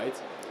cost, right?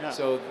 Yeah.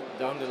 So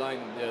down the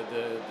line,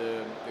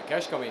 the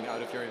cash coming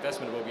out of your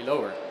investment will be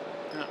lower.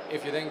 Yeah.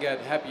 If you then get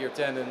happier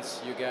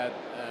tenants, you get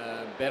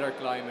better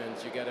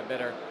climate, you get a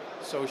better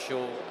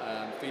social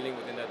feeling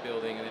within that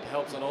building, and it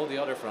helps on all the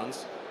other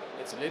fronts.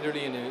 It's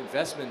literally an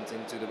investment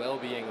into the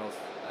well-being of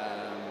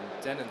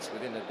tenants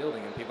within that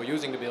building, and people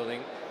using the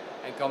building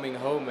and coming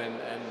home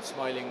and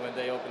smiling when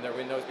they open their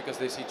windows because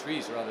they see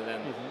trees rather than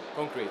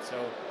concrete. So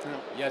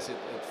yes, it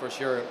for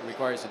sure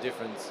requires a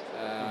different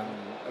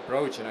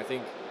approach, and I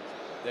think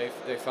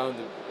they found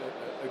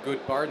a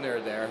good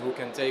partner there who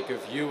can take a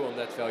view on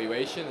that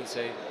valuation and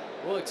say,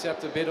 we'll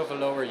accept a bit of a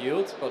lower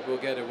yield, but we'll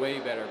get a way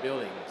better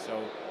building.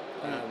 So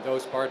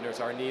those partners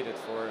are needed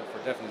for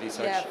definitely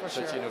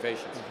such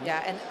innovations.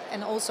 Yeah,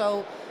 and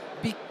also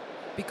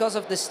because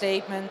of the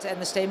statement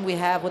and the statement we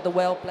have with the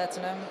WELL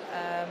Platinum,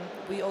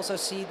 we also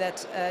see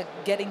that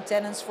getting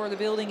tenants for the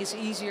building is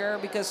easier,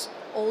 because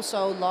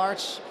also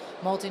large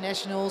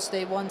multinationals,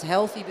 they want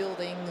healthy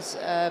buildings.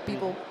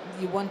 People,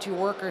 you want your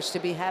workers to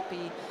be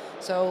happy.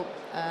 So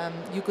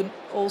you can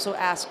also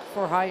ask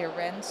for higher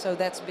rent. So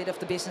that's a bit of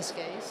the business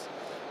case.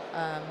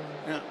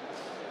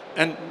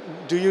 And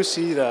do you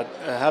see that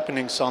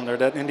happening, Sander,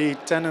 that indeed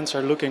tenants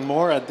are looking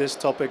more at this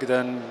topic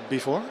than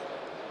before?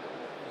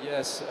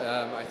 Yes,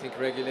 I think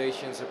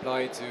regulations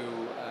apply to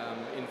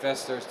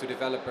investors, to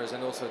developers,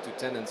 and also to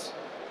tenants,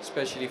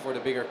 especially for the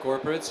bigger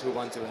corporates who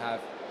want to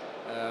have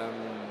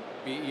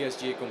be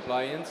ESG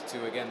compliant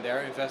to, again,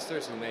 their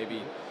investors who may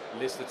be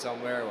listed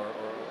somewhere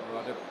or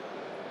other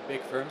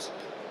big firms.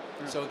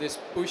 So this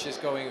push is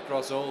going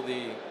across all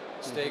the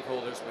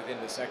stakeholders within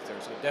the sector.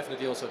 So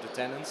definitely also the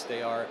tenants,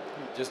 they are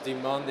just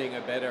demanding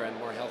a better and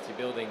more healthy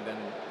building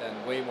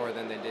than way more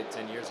than they did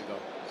 10 years ago.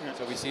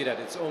 So we see that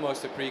it's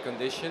almost a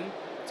precondition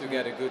to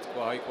get a good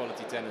high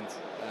quality tenant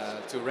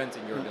to rent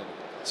in your building.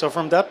 So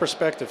from that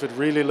perspective, it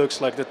really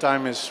looks like the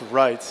time is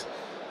right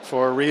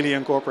for really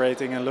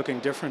incorporating and looking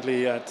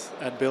differently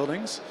at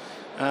buildings.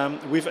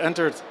 We've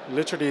entered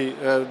literally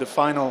the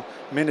final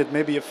minute,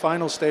 maybe a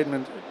final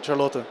statement,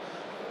 Charlotte.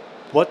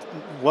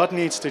 What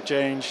needs to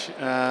change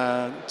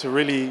to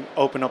really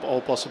open up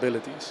all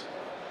possibilities?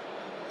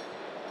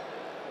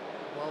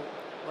 Well,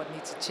 what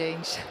needs to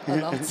change? A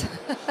lot.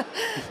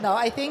 No,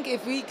 I think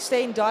if we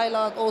stay in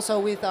dialogue also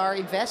with our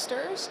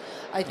investors,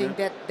 I think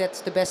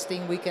that's the best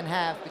thing we can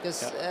have,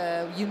 because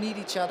you need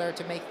each other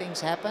to make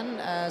things happen.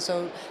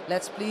 So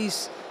let's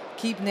please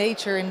keep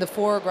nature in the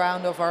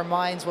foreground of our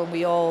minds when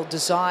we all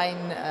design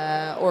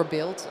or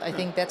build. I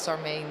think that's our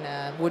main,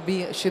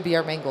 should be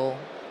our main goal.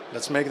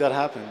 Let's make that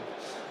happen.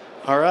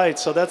 All right,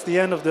 so that's the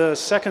end of the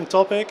second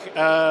topic.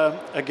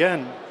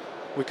 Again,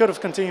 we could have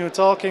continued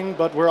talking,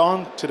 but we're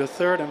on to the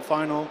third and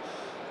final,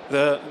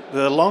 the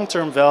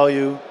long-term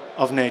value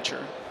of nature.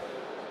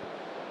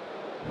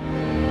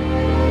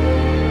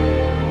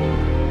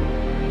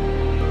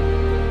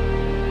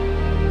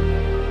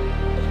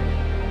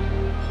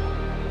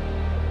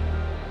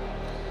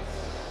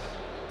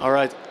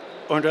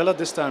 Oindrila,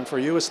 this time for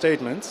you a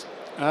statement.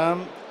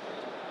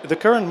 The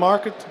current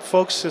market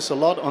focuses a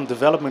lot on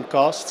development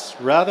costs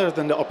rather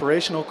than the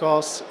operational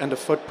costs and the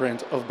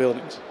footprint of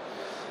buildings.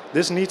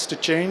 This needs to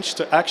change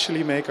to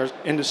actually make our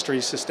industry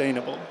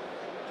sustainable.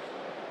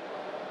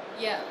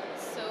 Yeah,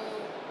 so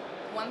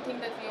one thing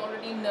that we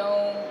already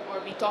know or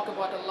we talk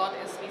about a lot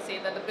is we say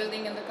that the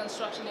building and the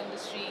construction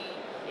industry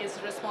is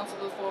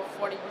responsible for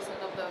 40%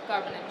 of the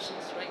carbon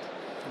emissions, right?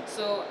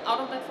 So out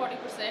of that 40%,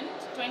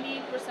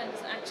 28%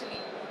 is actually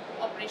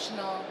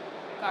operational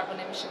carbon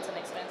emissions and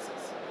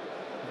expenses.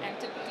 And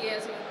typically,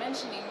 as you were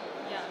mentioning,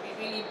 yeah, we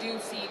really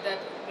do see that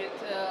with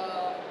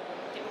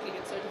typically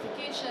with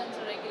certifications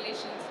or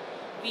regulations,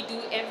 we do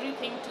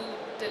everything to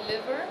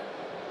deliver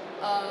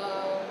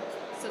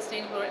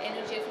sustainable or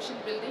energy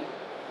efficient building.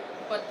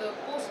 But the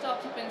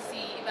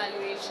post-occupancy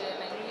evaluation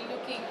and really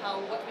looking how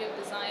what we have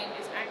designed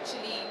is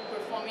actually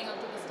performing up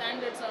to the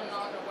standards or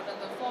not, or what are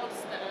the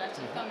faults that are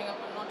actually coming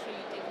up or not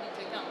really taken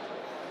into account.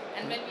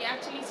 And when we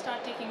actually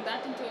start taking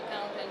that into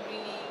account and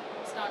really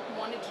start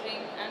monitoring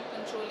and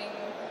controlling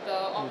the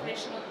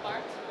operational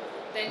part,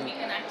 then we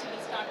can actually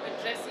start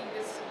addressing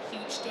this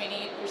huge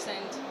 28%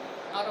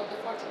 out of the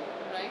 40,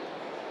 right?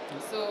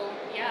 So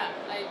yeah,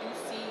 I do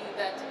see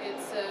that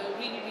it's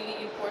really,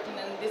 really important,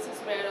 and this is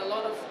where a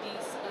lot of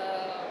these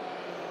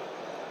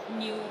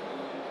new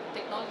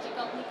technology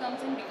company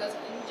comes in, because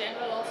in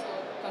general also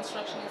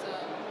construction is a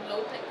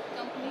low-tech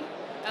company,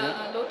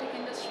 low-tech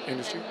industry,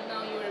 and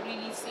now you're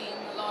really seeing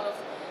a lot of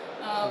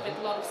with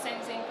a lot of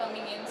sensing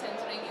coming in,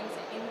 sensoring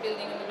in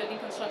building, in the building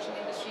construction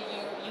industry,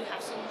 you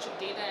have so much of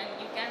data,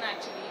 and you can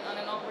actually, on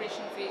an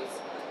operation phase,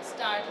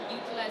 start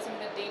utilizing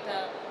the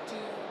data to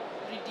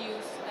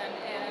reduce and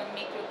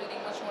make your building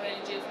much more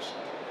energy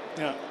efficient.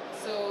 Yeah.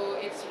 So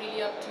it's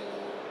really up to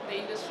the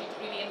industry to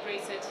really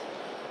embrace it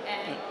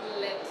and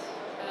let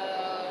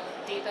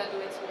data do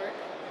its work.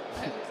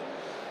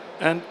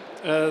 And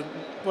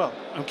well,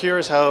 I'm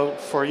curious how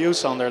for you,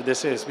 Sander,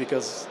 this is,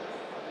 because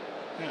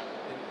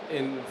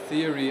in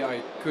theory,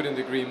 I couldn't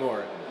agree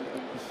more.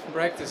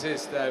 Practice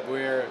is that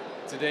we're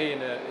today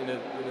in a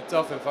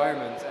tough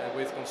environment, and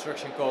with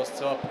construction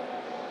costs up,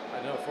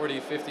 I don't know,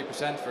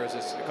 40–50%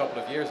 versus a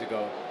couple of years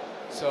ago.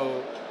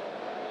 So,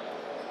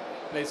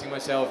 placing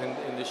myself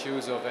in the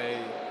shoes of a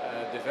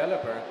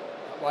developer,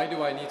 why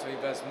do I need to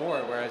invest more?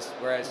 Whereas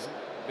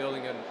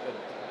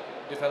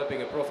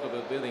developing a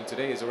profitable building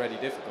today is already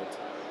difficult.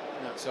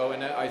 Yeah. So,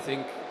 and I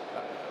think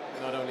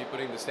not only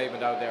putting the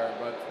statement out there,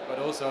 but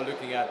also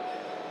looking at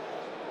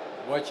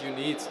what you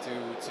need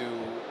to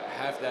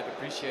have that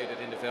appreciated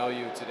in the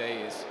value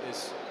today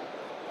is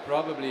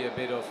probably a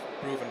bit of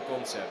proven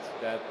concept,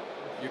 that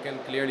you can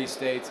clearly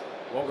state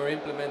what we're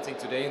implementing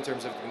today in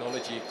terms of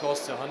technology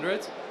costs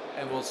 100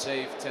 and will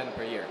save 10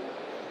 per year.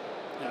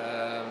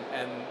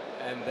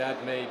 And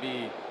that may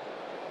be,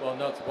 well,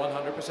 not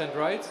 100%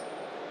 right,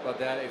 but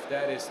that if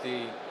that is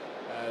the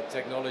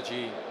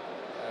technology,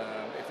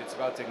 if it's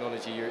about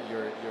technology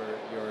you're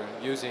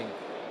using,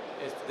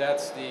 if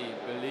that's the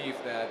belief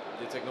that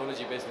the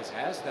technology business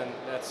has, then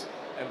let's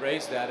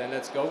embrace that and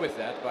let's go with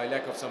that by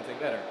lack of something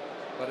better.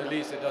 But at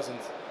least it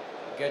doesn't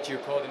get you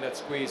caught in that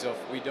squeeze of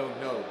we don't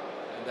know.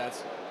 And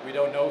that's we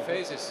don't know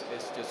phase is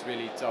just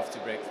really tough to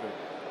break through.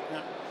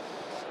 Yeah.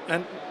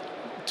 And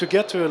to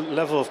get to a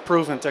level of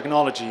proven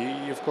technology,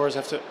 you of course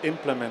have to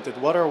implement it.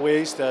 What are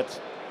ways that,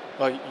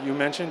 well, you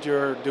mentioned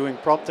you're doing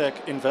prop tech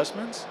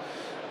investments.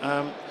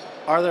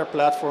 Are there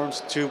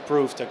platforms to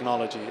prove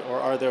technology, or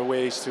are there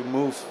ways to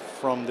move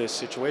from this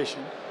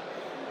situation?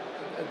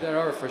 There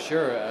are, for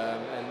sure,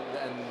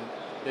 and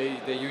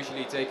they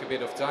usually take a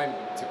bit of time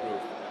to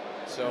prove.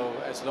 So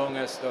as long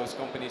as those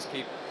companies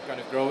keep kind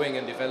of growing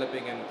and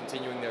developing and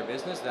continuing their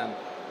business, then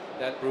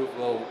that proof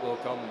will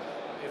come,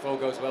 if all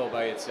goes well,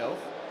 by itself.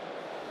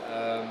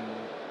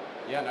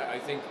 Yeah, and I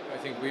think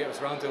we as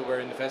Roundhill, we're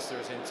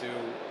investors into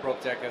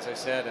prop tech, as I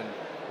said, and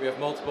we have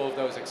multiple of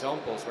those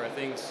examples where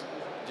things,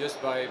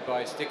 just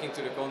by sticking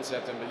to the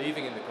concept and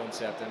believing in the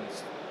concept and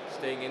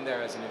staying in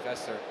there as an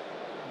investor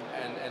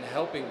and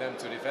helping them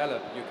to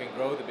develop, you can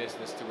grow the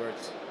business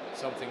towards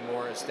something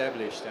more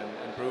established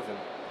and proven.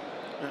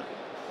 Yeah.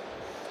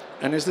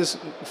 And is this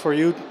for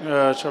you,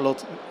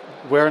 Charlotte,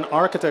 where an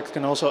architect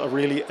can also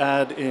really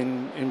add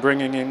in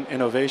bringing in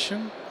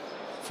innovation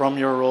from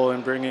your role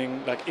in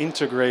bringing, like,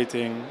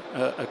 integrating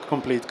a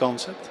complete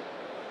concept?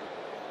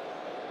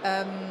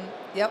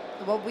 Yep.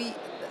 What we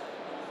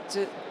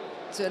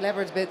to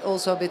elaborate a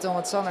bit on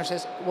what Sander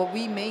says, what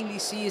we mainly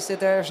see is that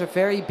there's a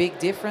very big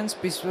difference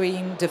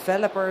between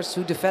developers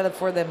who develop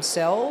for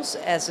themselves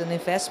as an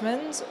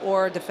investment,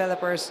 or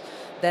developers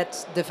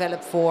that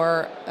develop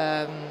for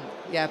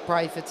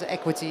private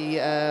equity,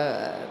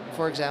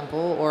 for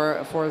example,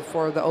 or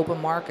for the open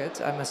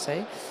market, I must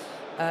say.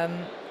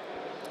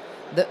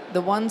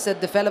 The ones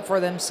that develop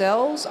for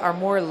themselves are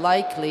more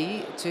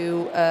likely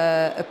to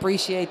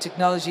appreciate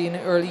technology in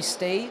an early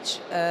stage,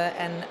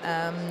 and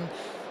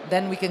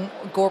then we can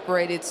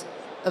incorporate it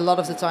a lot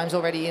of the times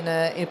already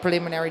in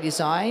preliminary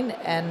design,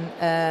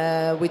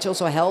 and which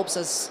also helps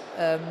us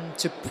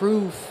to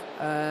prove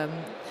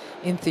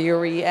in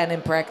theory and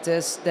in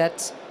practice,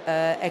 that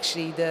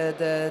actually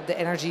the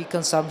energy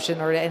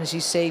consumption or the energy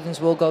savings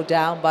will go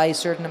down by a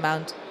certain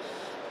amount,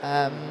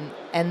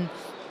 and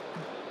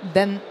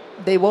then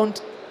they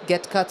won't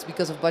get cut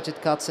because of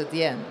budget cuts at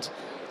the end.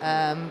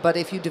 But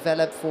if you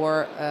develop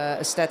for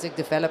a static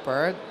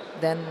developer,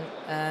 then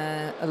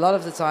a lot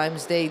of the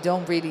times they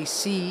don't really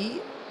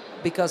see,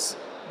 because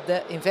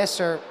the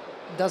investor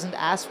doesn't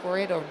ask for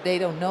it or they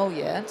don't know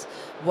yet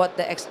what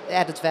the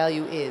added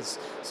value is.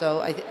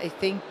 So I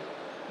think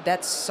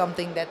that's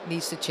something that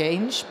needs to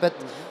change, but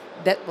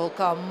that will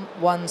come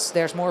once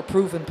there's more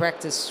proven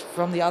practice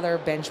from the other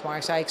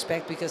benchmarks, I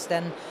expect, because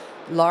then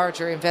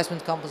larger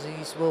investment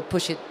companies will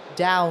push it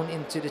down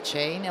into the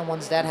chain, and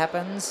once that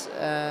happens,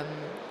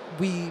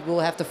 we will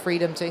have the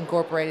freedom to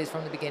incorporate it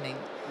from the beginning.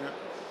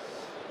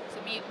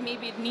 So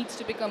maybe it needs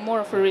to become more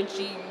of a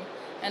regime,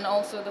 and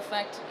also the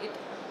fact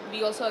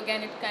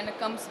again, it kind of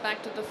comes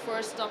back to the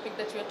first topic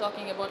that you're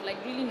talking about, like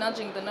really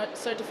nudging the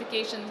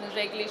certifications and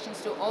regulations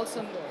to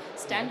also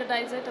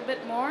standardize it a bit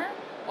more,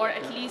 or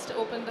at least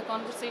open the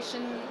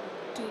conversation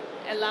to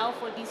allow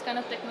for these kind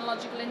of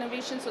technological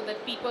innovations, so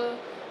that people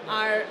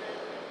are,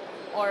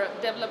 or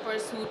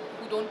developers who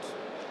don't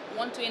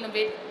want to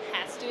innovate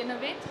has to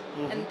innovate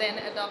and then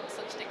adopt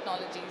such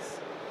technologies,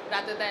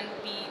 rather than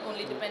be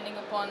only depending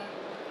upon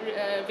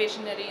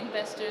visionary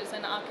investors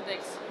and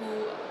architects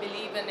who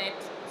believe in it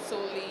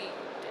solely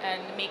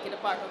and make it a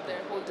part of their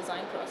whole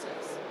design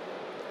process.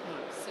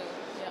 So,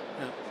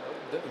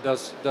 yeah.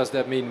 Does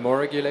that mean more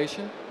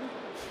regulation?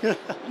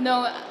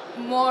 No,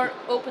 more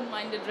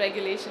open-minded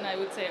regulation, I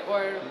would say,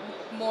 or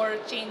more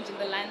change in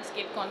the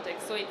landscape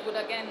context. So it would,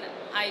 again,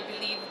 I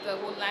believe, the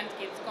whole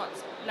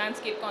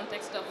landscape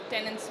context of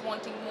tenants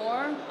wanting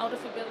more out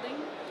of a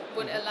building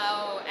would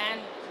allow,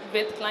 and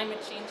with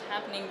climate change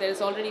happening,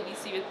 there's already, we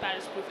see with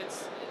Paris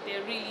Proof, they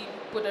really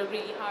put a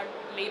really hard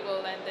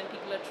label, and then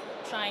people are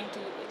trying to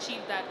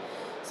achieve that.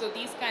 So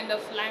these kind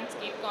of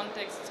landscape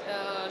contexts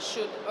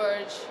should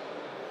urge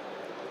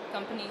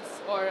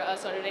companies or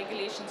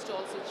regulations to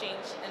also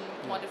change and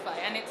modify.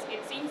 And it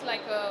seems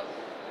like a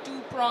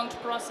two-pronged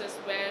process,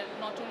 where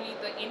not only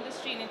the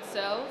industry in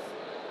itself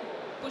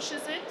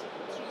pushes it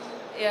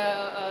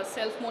through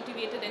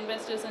self-motivated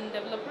investors and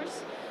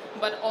developers,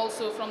 but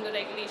also from the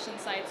regulation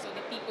side, so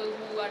the people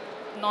who are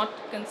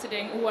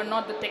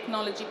not the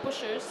technology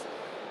pushers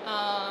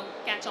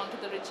catch on to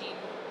the regime,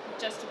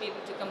 just to be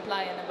able to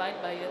comply and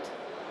abide by it.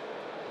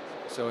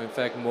 So in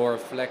fact, more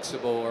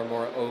flexible or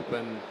more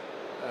open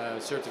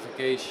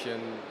certification,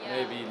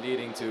 maybe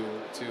leading to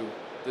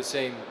the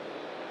same,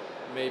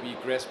 maybe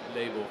GRESB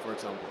label, for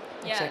example.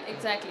 Yeah,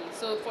 exactly.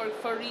 So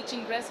for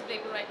reaching GRESB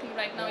label, I think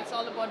right now it's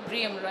all about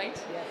BREEAM,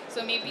 right? Yeah.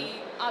 So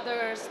maybe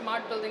other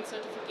smart building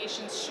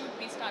certifications should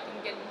be starting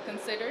getting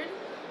considered,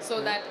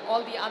 so that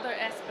all the other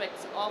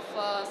aspects of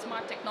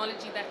smart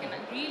technology that can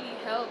really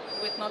help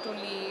with not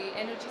only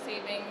energy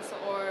savings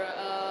or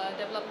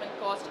development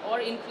cost or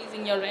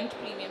increasing your rent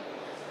premium,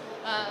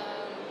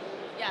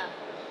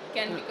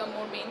 can become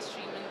more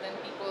mainstream, and then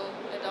people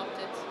adopt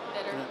it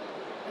better.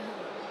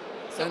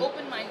 So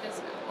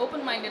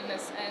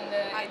open-mindedness and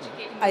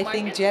educating the I market.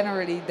 think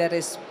generally that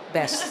is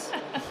best.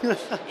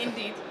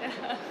 Indeed.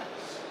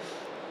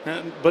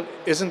 But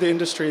isn't the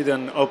industry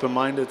then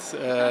open-minded?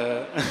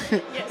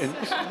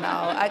 Yes.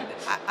 No,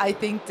 I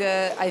think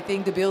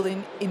the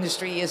building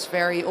industry is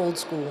very old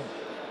school.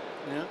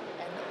 Yeah.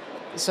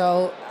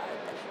 So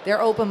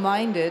they're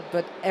open-minded,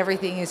 but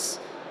everything is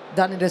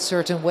done in a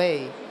certain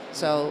way.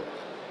 So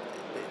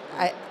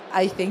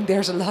I think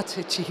there's a lot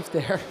to achieve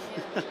there.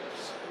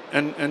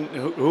 And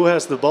who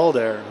has the ball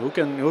there? Who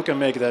can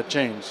make that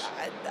change?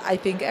 I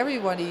think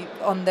everybody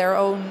on their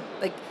own.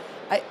 Like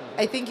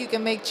I think you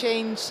can make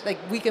change. Like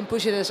we can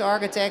push it as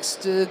architects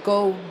to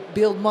go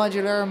build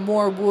modular,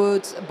 more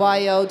wood,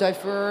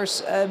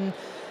 biodiverse.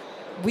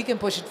 We can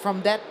push it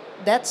from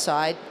that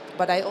side.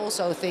 But I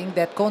also think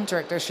that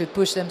contractors should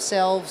push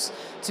themselves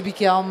to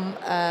become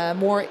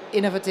more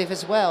innovative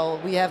as well.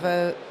 We have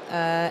a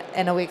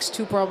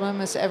NOx2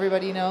 problem, as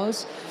everybody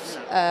knows.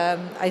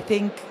 I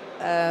think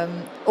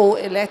all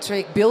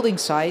electric building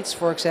sites,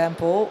 for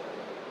example,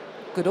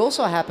 could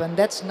also happen.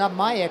 That's not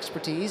my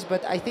expertise,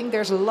 but I think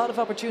there's a lot of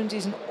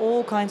opportunities in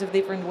all kinds of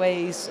different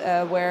ways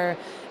where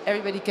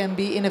everybody can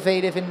be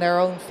innovative in their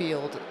own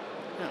field.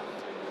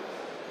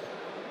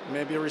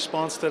 Maybe a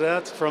response to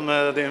that from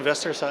the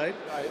investor side?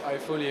 I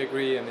fully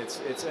agree, and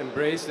it's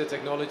embrace the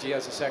technology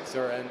as a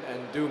sector and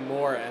do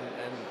more and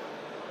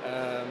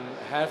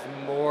have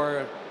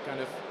more kind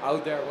of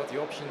out there what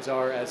the options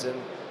are, as in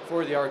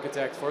for the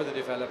architect, for the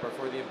developer,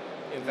 for the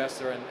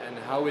investor, and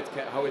how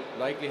it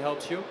likely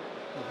helps you.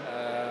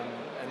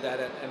 And that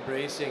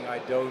embracing I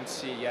don't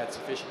see yet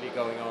sufficiently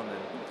going on,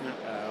 and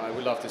I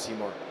would love to see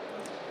more.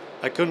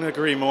 I couldn't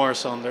agree more,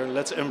 Sander.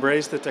 Let's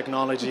embrace the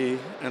technology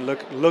and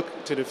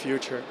look to the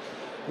future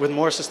with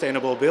more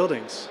sustainable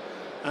buildings.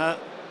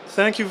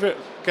 Thank you.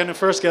 Can I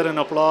first get an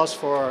applause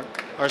for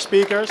our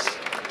speakers?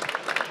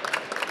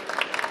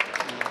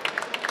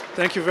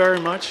 Thank you very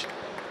much.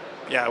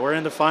 Yeah, we're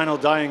in the final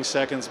dying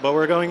seconds, but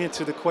we're going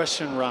into the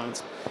question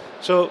round.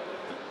 So,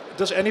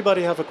 does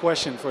anybody have a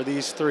question for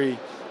these three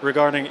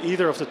regarding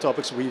either of the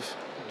topics we've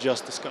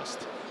just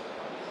discussed?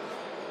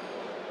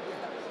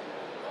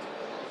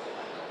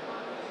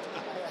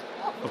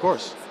 Of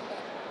course.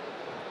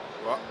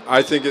 Well,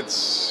 I think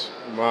it's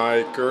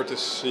my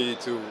courtesy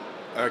to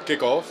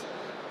kick off.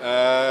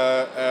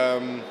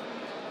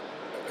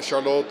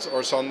 Charlotte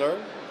or Sander,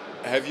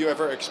 have you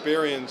ever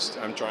experienced,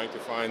 I'm trying to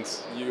find,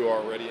 you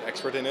are already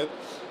expert in it,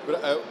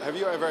 but have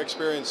you ever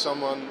experienced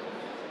someone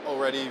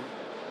already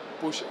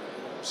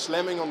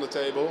slamming on the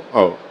table?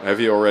 Oh, have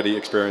you already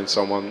experienced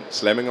someone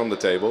slamming on the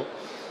table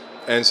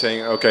and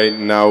saying, okay,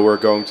 now we're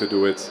going to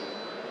do it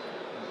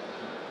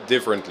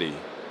differently?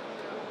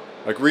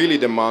 Like really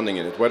demanding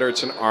in it, whether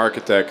it's an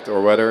architect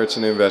or whether it's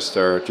an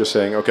investor, just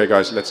saying, okay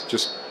guys, let's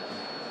just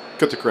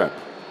cut the crap.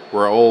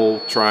 We're all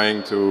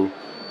trying to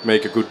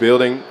make a good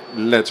building.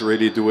 Let's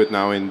really do it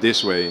now in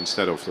this way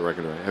instead of the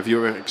regular way. Have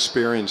you ever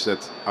experienced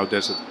that? How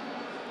does it?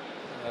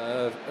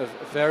 A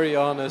very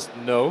honest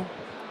no.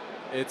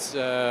 It's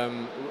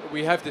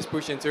we have this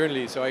push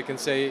internally, so I can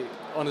say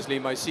honestly,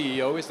 my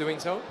CEO is doing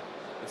so.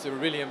 It's to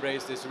really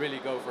embrace this, really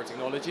go for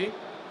technology.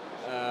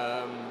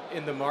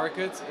 In the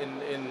market,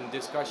 in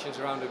discussions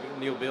around a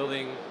new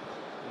building,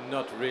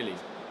 not really.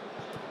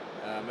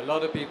 A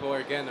lot of people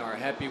again are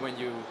happy when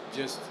you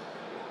just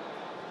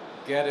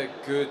get a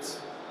good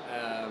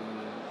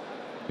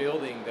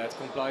building that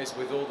complies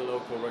with all the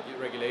local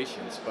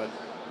regulations, but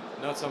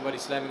not somebody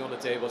slamming on the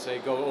table say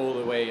go all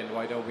the way and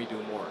why don't we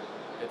do more.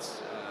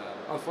 It's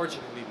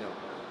unfortunately no.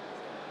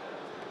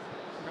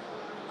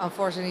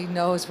 Unfortunately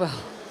no as well.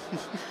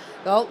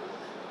 Well,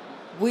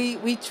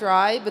 we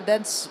try, but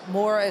that's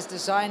more as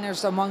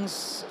designers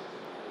amongst,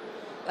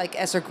 like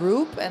as a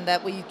group, and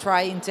that we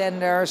try in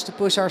tenders to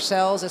push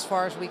ourselves as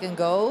far as we can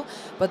go.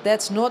 But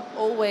that's not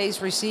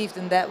always received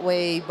in that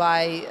way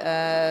by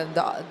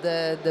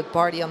the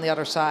party on the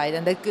other side.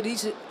 And that could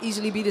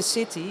easily be the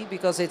city,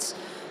 because it's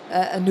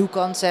a new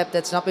concept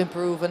that's not been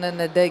proven and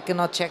that they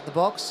cannot check the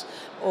box.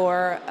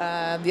 Or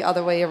the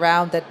other way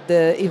around, that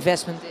the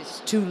investment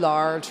is too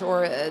large.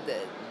 Or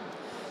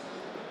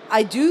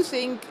I do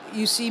think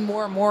you see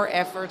more and more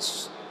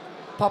efforts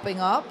popping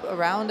up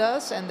around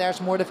us, and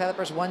there's more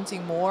developers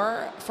wanting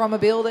more from a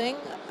building.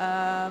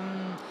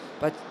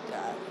 But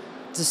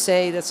to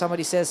say that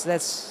somebody says,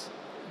 let's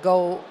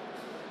go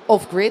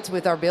off-grid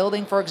with our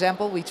building, for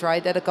example, we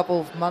tried that a couple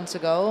of months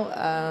ago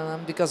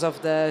because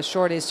of the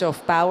shortage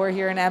of power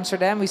here in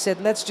Amsterdam. We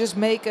said, let's just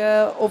make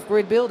a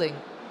off-grid building.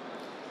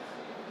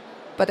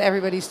 But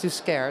everybody's too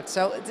scared.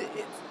 So,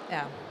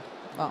 yeah,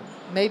 well,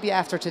 maybe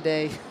after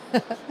today.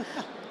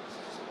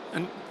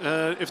 And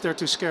if they're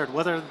too scared,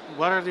 what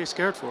are they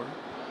scared for?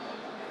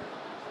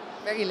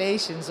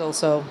 Regulations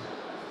also.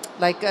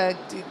 Like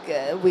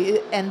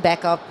and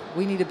backup.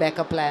 We need a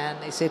backup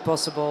plan. Is it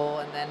possible?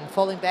 And then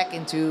falling back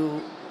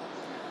into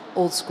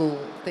old school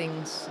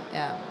things.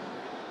 Yeah.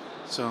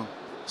 So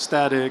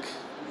static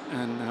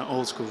and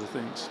old school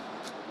things.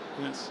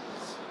 Yes.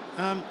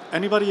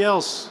 Anybody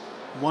else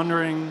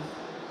wondering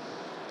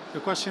the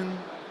question?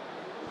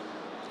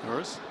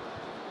 Yours?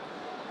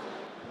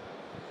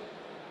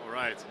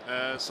 Right.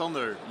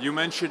 Sander, you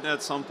mentioned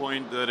at some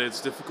point that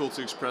it's difficult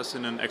to express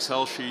in an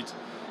Excel sheet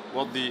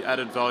what the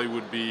added value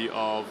would be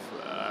of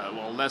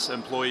less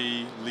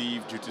employee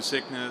leave due to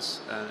sickness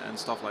and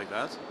stuff like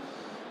that.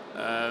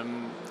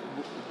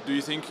 Do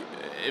you think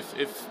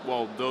if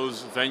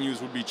those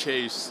venues would be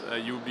chased,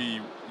 you'd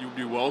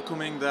be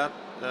welcoming that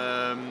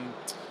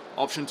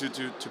option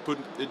to put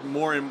it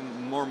more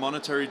in more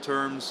monetary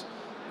terms,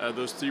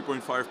 those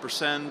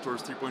 3.5% or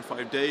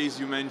 3.5 days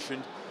you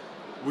mentioned?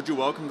 Would you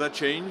welcome that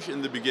change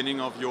in the beginning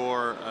of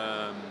your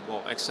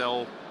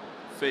Excel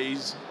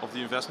phase of the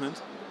investment?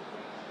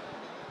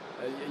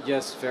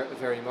 Yes,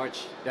 very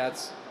much. That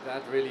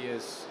really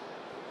is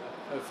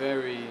a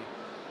very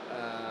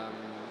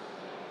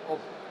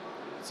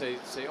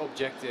say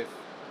objective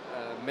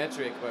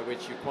metric by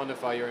which you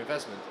quantify your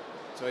investment.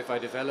 So if I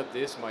develop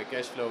this, my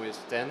cash flow is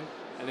 10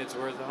 and it's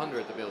worth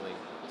 100, the building.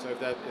 So if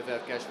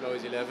that cash flow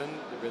is 11,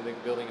 the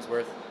building is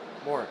worth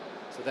more.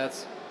 So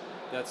that's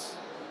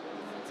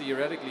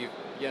theoretically,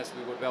 yes,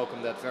 we would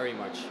welcome that very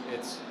much.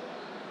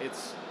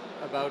 It's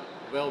about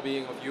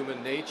well-being of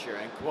human nature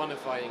and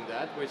quantifying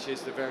that, which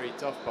is the very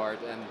tough part,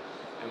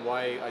 and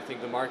why I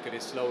think the market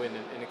is slow in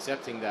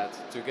accepting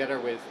that, together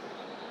with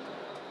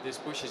this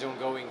push is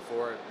ongoing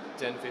for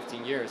 10,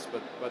 15 years,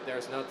 but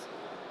there's not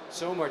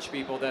so much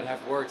people that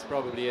have worked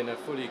probably in a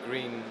fully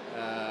green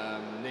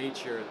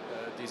nature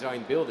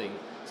designed building.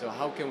 So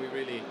how can we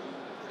really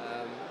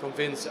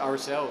convince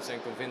ourselves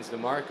and convince the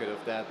market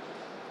of that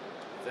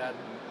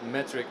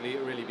metric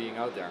really being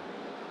out there?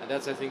 And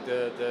that's, I think,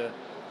 the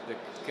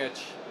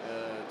catch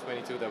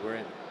 22 that we're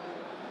in.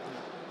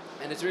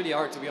 And it's really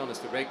hard, to be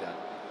honest, to break that,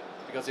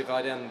 because if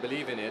I then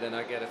believe in it and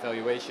I get a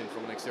valuation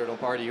from an external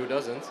party who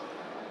doesn't,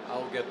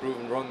 I'll get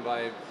proven wrong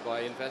by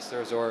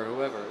investors or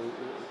whoever,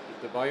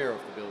 the buyer of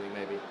the building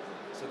maybe.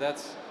 So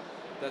that's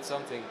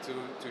something,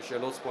 to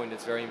Charlotte's point,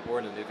 it's very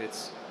important. If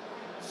it's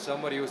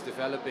somebody who's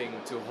developing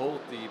to hold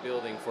the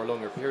building for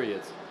longer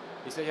periods.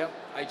 He said, yeah,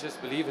 I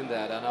just believe in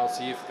that and I'll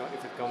see if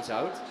it comes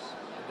out.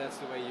 And that's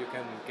the way you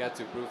can get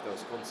to prove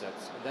those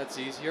concepts. And that's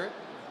easier.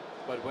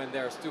 But when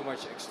there's too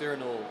much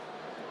external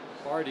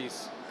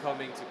parties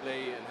coming to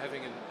play and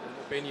having an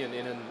opinion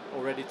in an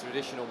already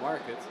traditional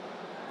market,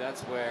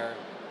 that's where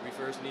we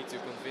first need to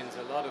convince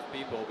a lot of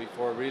people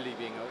before really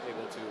being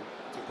able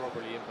to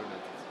properly implement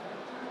it.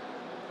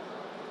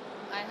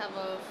 I have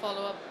a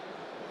follow-up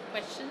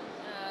question.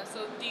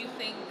 So do you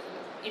think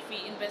if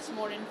we invest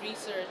more in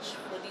research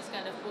for these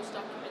kind of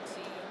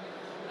post-occupancy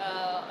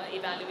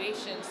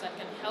evaluations that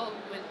can help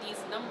with these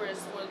numbers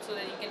so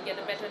that you can get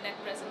a better net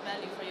present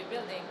value for your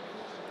building?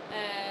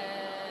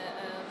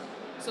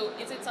 So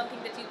is it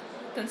something that you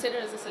consider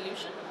as a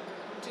solution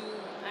to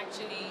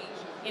actually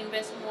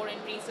invest more in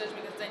research,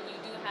 because then you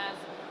do have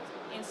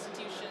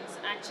institutions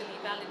actually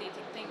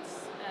validating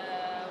things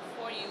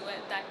for you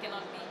that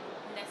cannot be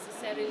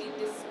necessarily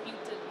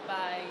disputed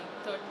by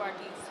third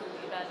parties who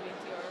evaluate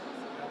your...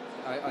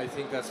 I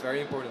think that's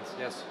very important,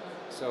 yes.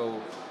 So,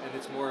 and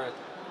it's more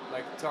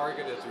like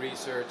targeted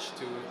research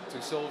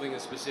to solving a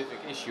specific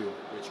issue,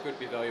 which could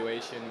be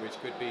valuation, which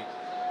could be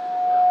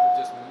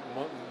just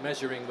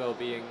measuring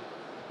well-being.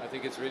 I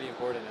think it's really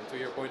important. And to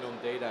your point on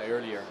data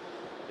earlier,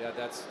 yeah,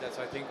 that's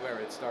I think where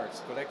it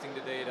starts, collecting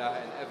the data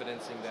and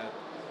evidencing that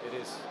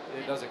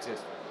it does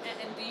exist.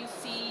 And do you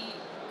see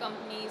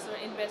companies or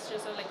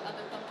investors or like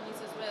other companies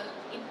as well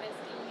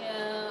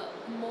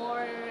investing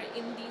more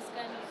in these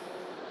kind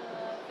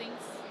of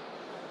things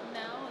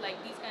now, like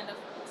these kind of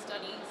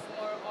studies,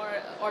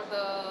 or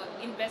the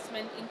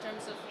investment in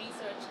terms of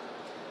research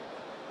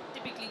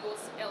typically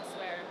goes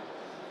elsewhere?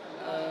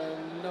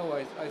 No,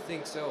 I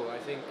think so. I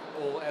think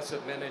all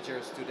asset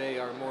managers today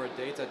are more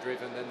data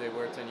driven than they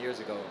were 10 years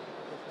ago.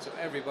 So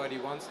everybody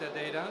wants that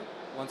data,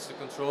 wants to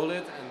control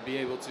it and be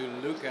able to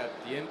look at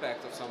the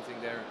impact of something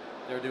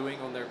they're doing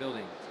on their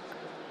building.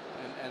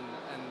 And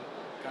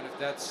kind of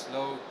that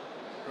slow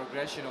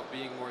progression of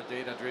being more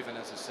data driven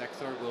as a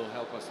sector will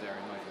help us there,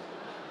 in my view.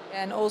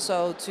 And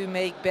also to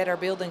make better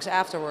buildings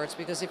afterwards,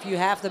 because if you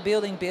have the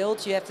building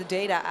built, you have the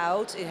data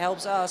out, it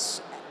helps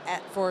us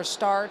for a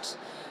start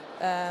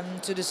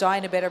to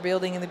design a better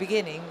building in the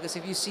beginning. Because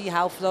if you see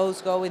how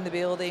flows go in the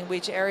building,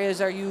 which areas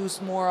are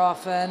used more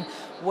often,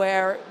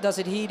 where does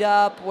it heat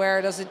up,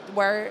 where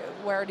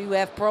do you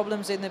have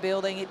problems in the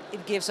building,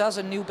 it gives us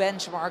a new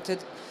benchmark to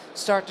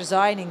start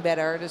designing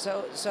better.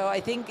 So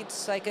I think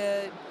it's like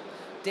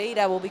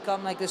data will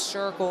become like a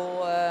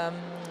circle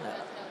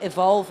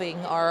evolving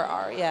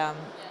our Then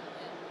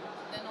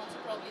also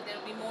probably there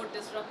will be more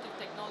disruptive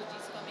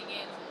technologies coming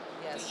in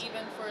to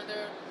even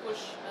further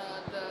push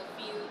the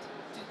field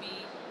to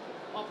be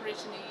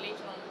operationally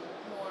later on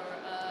more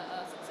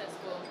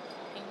successful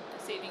in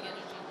saving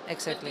energy.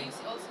 Exactly.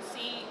 But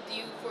do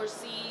you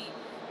foresee,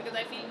 because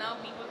I feel now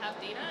people have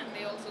data and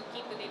they also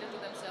keep the data to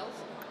themselves.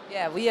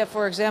 Yeah, we have,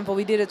 for example,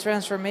 we did a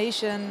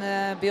transformation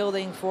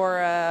building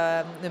for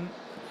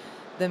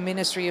the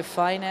Ministry of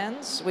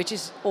Finance, which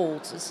is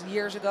old. It's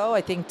years ago,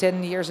 I think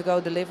 10 years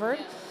ago delivered.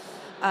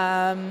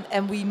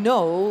 And we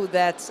know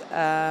that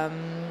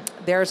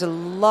there's a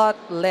lot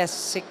less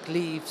sick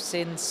leave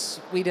since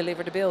we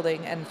delivered the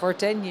building. And for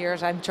 10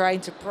 years, I'm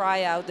trying to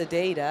pry out the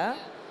data,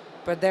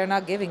 but they're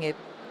not giving it.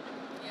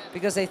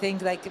 Because they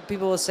think, like,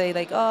 people will say,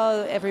 like,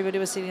 oh, everybody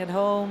was sitting at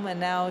home and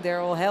now they're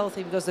all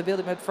healthy because the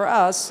building. But for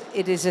us,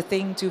 it is a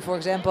thing to, for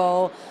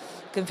example,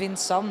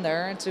 convince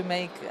Sander to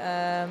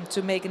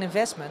make an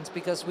investment,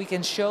 because we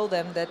can show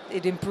them that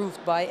it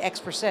improved by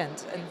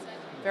X%. And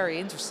very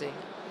interesting.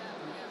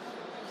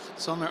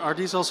 Sander, are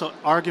these also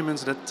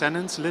arguments that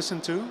tenants listen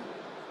to?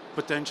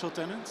 Potential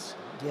tenants?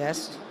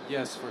 Yes.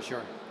 Yes, for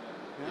sure.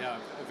 Yeah,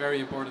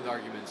 very important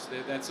arguments.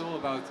 That's all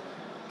about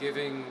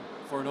giving,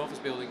 for an office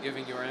building,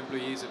 giving your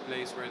employees a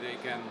place where they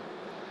can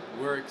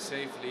work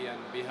safely and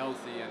be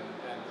healthy, and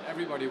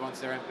everybody wants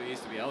their employees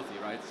to be healthy,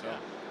 right? So,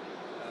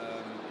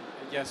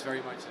 yes,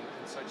 very much,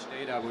 and such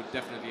data would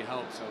definitely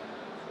help. So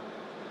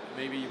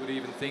maybe you would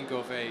even think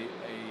of a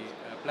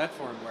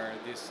platform where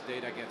this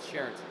data gets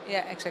shared.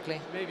 Yeah,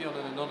 exactly. Maybe on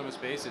an anonymous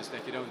basis,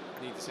 that you don't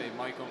need to say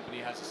my company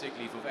has a sick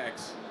leave of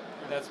X.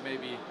 That's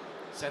maybe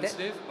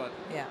sensitive, but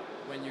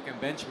when you can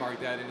benchmark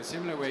that in a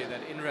similar way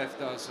that INREF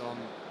does on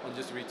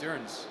just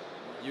returns,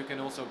 you can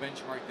also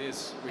benchmark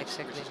this, which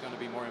is going to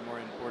be more and more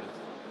important.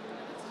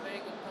 That's a very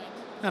good point.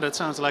 Yeah, that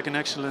sounds like an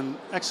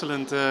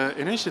excellent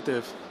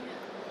initiative.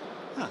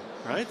 Yeah,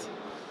 right?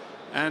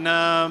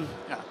 And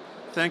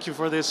thank you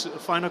for this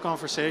final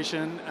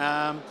conversation.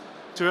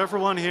 To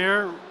everyone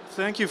here,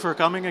 thank you for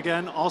coming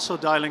again, also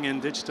dialing in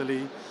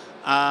digitally.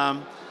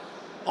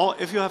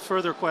 If you have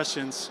further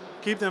questions,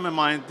 keep them in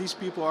mind. These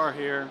people are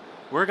here.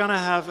 We're going to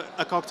have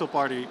a cocktail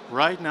party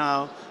right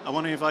now. I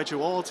want to invite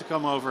you all to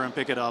come over and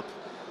pick it up.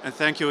 And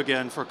thank you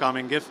again for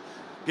coming.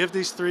 Give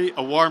these three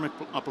a warm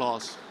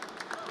applause.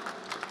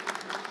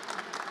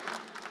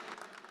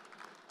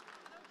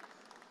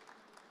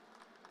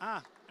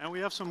 And we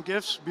have some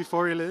gifts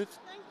before you leave.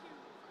 Thank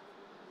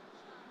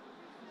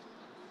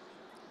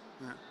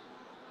you. Yeah.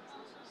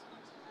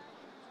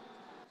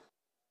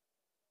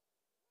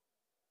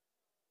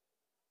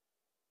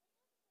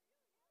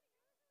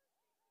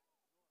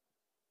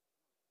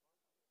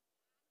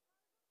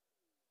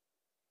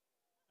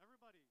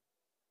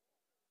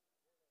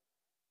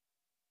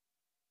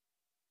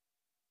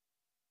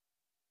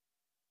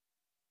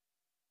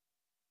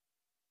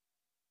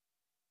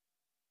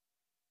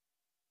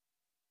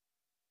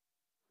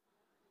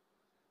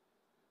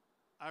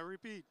 I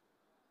repeat.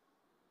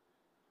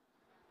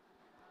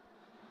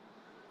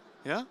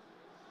 Yeah?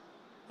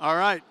 All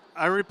right,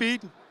 I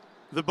repeat.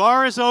 The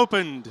bar is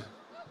opened.